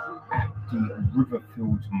Owens at the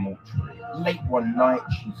Riverfields Mortuary. Late one night,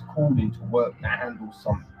 she's called into work to handle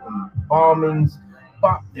some embalmings,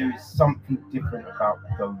 but there is something different about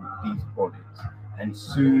these bodies. And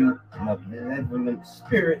soon, malevolent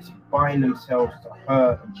spirits bind themselves to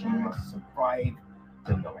her, and she must survive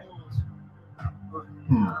the night.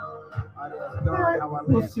 Alright,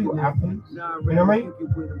 let's see what happens. You know what I mean?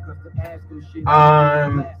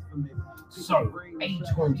 So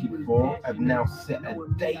A24 have now set a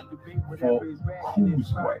date for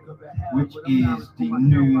Causeway, which is the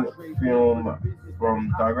new film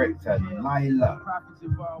from director Laila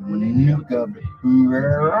Nugabura.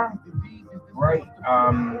 Right,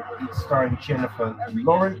 it's starring Jennifer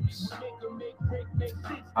Lawrence,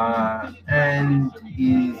 and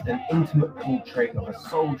is an intimate portrait of a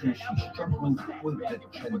soldier. She struggles with the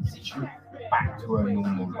transition back to her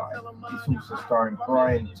normal life. It's also starring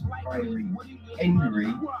Brian Tyree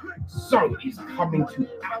Henry. So it's coming to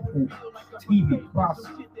Apple TV Plus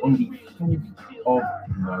on the 4th of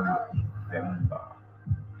November.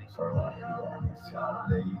 So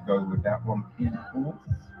there you go with that one, people.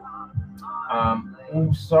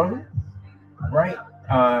 Also, right,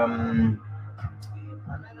 now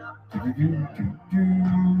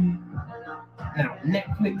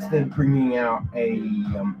Netflix, they're bringing out a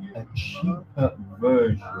cheaper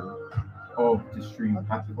version of the stream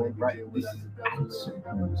platform, right? This is ad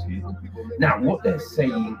supported. Now what they're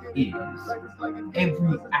saying is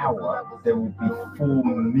every hour there will be 4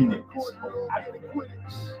 minutes of ad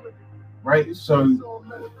breaks, right? So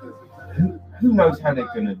who knows how they're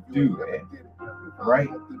going to do it, right?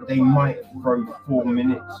 They might throw 4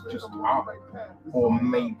 minutes just up, or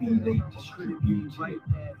maybe they distribute it,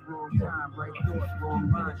 every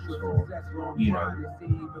 15 minutes, or,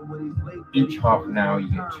 each half an hour you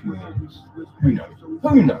get 2 minutes. Who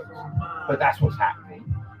knows? But that's what's happening.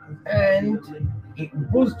 And it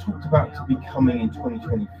was talked about to be coming in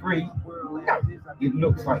 2023. No, it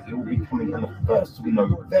looks like it will be coming on the 1st of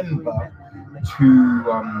November to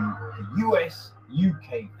the US,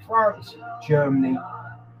 UK, France, Germany,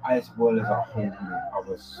 as well as a whole lot of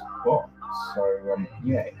other spots. So if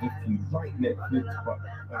you like Netflix, but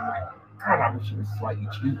I wish it was slightly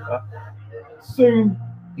cheaper, soon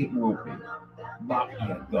it will be. But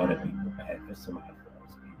you gotta be prepared for some adverts.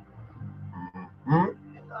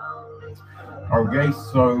 Okay,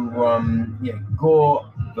 so Gore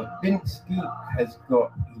Verbinski has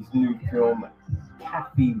got his new film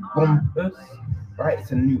Kathy Rumpus, right?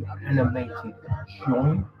 It's a new animated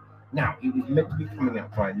joint. Now, it was meant to be coming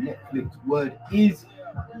out by Netflix. Word is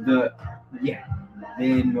that,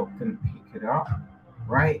 they're not going to pick it up,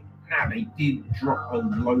 right? Now, they did drop a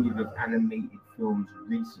load of animated films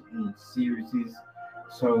recently in series,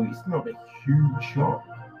 so it's not a huge shock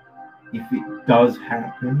if it does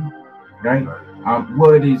happen, right?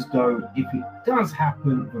 Word is, though, if it does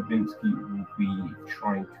happen, Verbinski will be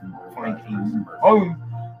trying to find a new home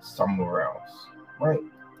somewhere else, right?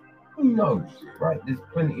 Who knows, right? There's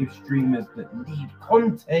plenty of streamers that need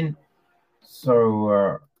content.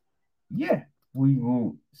 So, we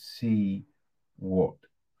will see what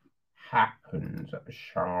happens,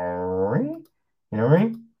 shall we? You know what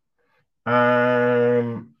I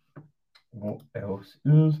mean? What else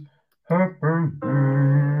is happening?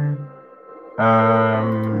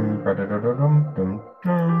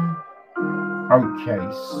 Okay,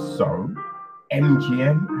 so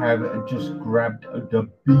MGM have just grabbed The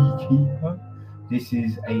Beekeeper. This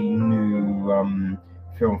is a new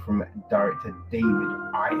film from director David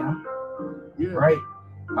Ayer, right?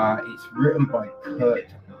 It's written by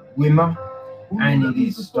Kurt Wimmer, and it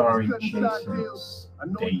is starring Jason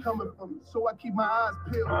Dave.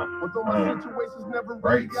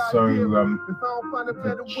 Right, so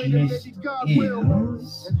the gist is,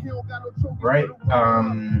 right,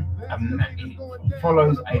 it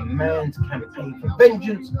follows a man's campaign for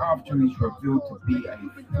vengeance after he's revealed to be a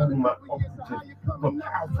former operative of a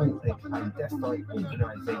powerful and clandestine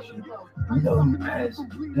organization known as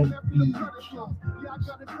the Bee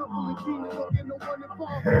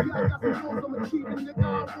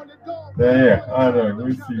Yeah, I know.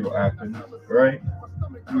 We'll see what happens, right?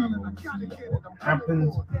 We will see what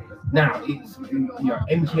happens. Now, it's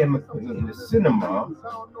MGM are putting it in the cinema,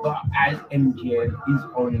 but as MGM is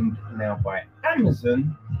owned now by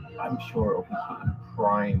Amazon, I'm sure it'll be hitting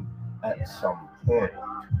Prime at some point,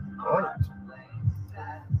 right?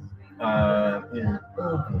 In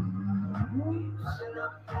other news,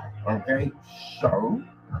 okay, so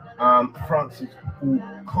Francis Ford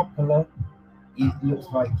Coppola. It looks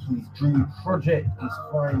like his dream project is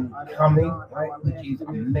finally coming, right? Which is a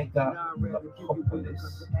mega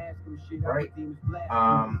metropolis, right?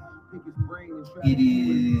 It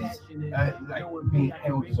is like being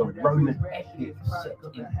hailed as a Roman epic set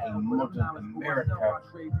in a modern America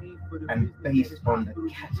and based on the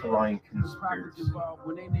Catalan conspiracy.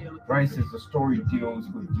 Right, says the story deals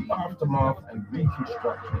with the aftermath and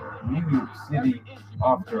reconstruction of New York City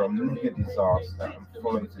after a mega disaster and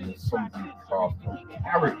follows an ensemble cast of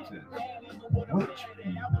characters, which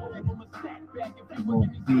will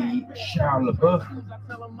be Shia LaBeouf,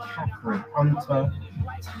 Catherine Hunter,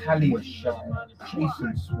 Talia Shire,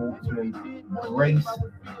 Jason Schwartzman, Grace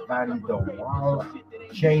Van der Waal,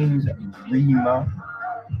 James Remar,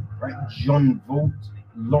 right, John Voight,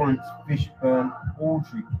 Lawrence Fishburne,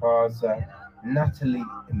 Audrey Plaza, Natalie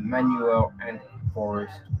Emmanuel, and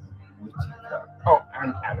Forrest Whitaker. Oh,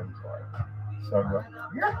 and Adam Driver. So,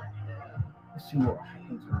 yeah, let's see what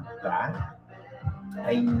happens with that.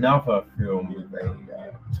 Another film with a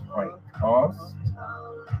tight cast,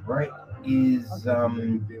 right, is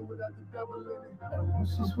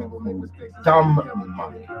what's this one called? Dumb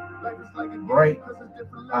Money, right?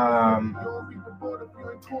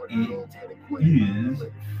 It is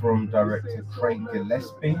from director Craig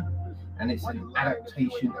Gillespie, and it's an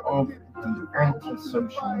adaptation of The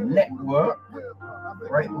Antisocial Network,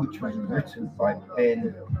 right, which was written by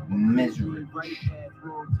Ben Mesrich.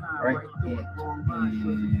 Right, it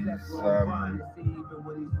is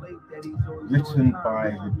written by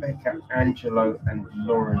Rebecca Angelo and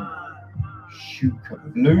Lauren Schuker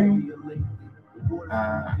Bloom,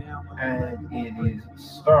 and it is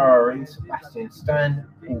starring Sebastian Stan,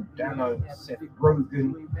 Paul Dano, Seth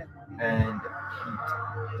Rogen, and Pete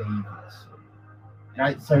Davidson.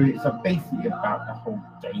 Right, so it's basically about the whole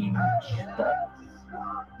GameStop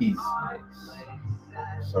business.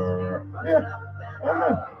 So yeah, I don't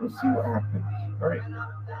know. We'll see what happens. Right.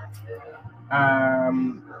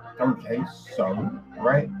 Okay, so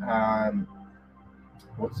right.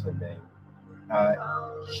 What's her name?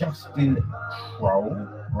 Justin Kroll,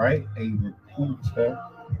 right? A reporter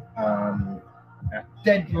at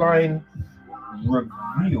Deadline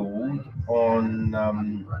revealed on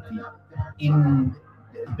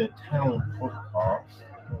the Town podcast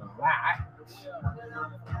that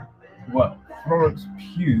Florence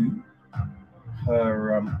Pugh,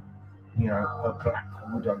 her her Black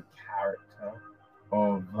Widow character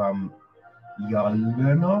of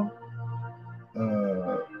Yelena,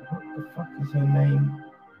 what the fuck is her name?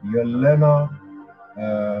 Yelena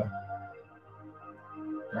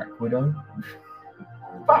Black Widow.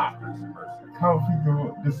 But I can't think of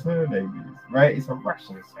what the surname is, right? It's a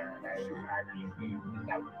Russian surname. You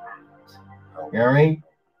know what I mean?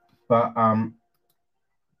 But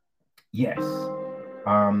yes.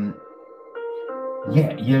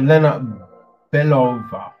 Yelena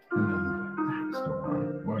Belova. That's the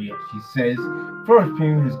one. Well, yeah, she says Florence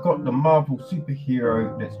Pugh has got the Marvel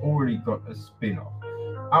superhero that's already got a spin-off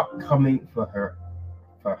upcoming for her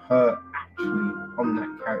actually on that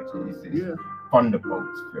character is this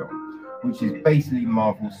Thunderbolts film, which is basically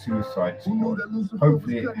Marvel's Suicide Squad.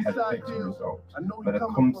 Hopefully it has better results, but the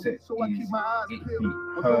concept is it be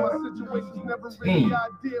her leading the team.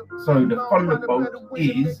 So the Thunderbolts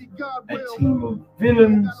is a team of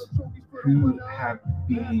villains who have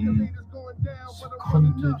been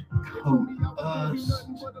seconded, coerced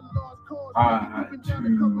to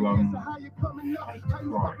fight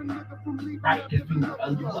crime. Right, there's been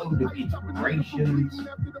a load of iterations,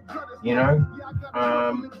 you know. So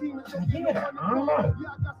yeah, I don't know.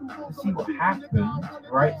 Let's see what happens,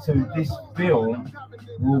 right? So this film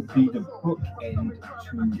will be the bookend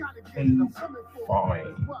to Phase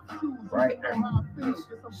 5, right? And it's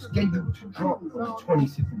scheduled to drop on the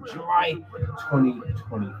 26th of July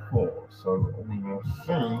 2024. So we will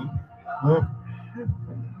see what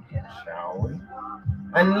happens, shall we?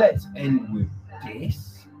 And let's end with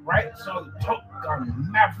this, right? So Top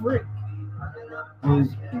Gun Maverick was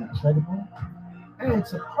incredible, and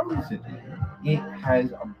supposedly it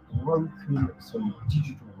has broken some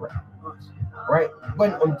digital records, right?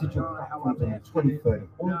 Went on digital platforms on the 23rd of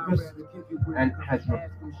August and has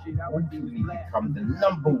reportedly become the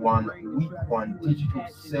 #1 week 1 digital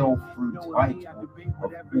sell-through title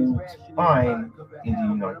of all time in the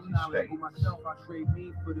United States.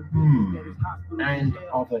 And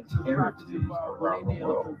other territories around the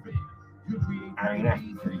world. I mean,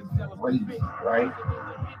 that's pretty crazy, right?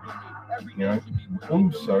 You know,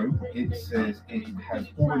 also it says it has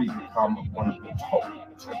already become one of the top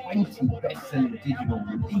 20 best-selling digital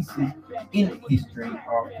releases in history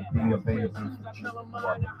after being available for just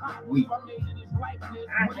 1 week.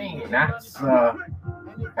 I mean, that's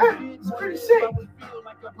it's pretty sick.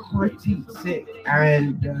 Pretty sick.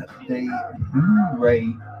 And the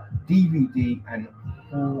Blu-ray, DVD, and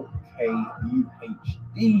 4K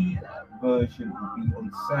UHD version will be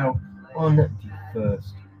on sale on the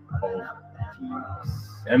 1st of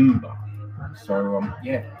December. So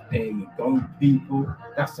yeah, there you go, people.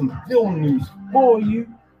 That's some film news for you.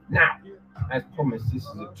 Now, as promised, this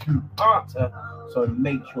is a 2-parter, so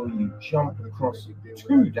make sure you jump across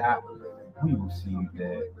to that. We will see you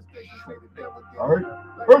there shortly. All right,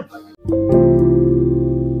 peace.